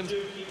second.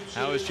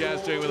 How is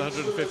Jazz doing with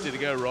 150 to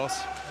go,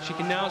 Ross? She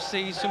can now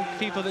see some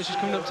people that she's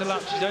coming up to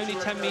lap. She's only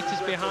 10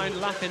 metres behind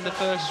lapping the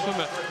first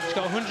swimmer. She's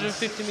got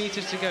 150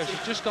 metres to go.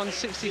 She's just gone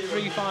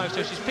 63.5,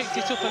 so she's picked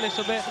it up a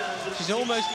little bit. She's almost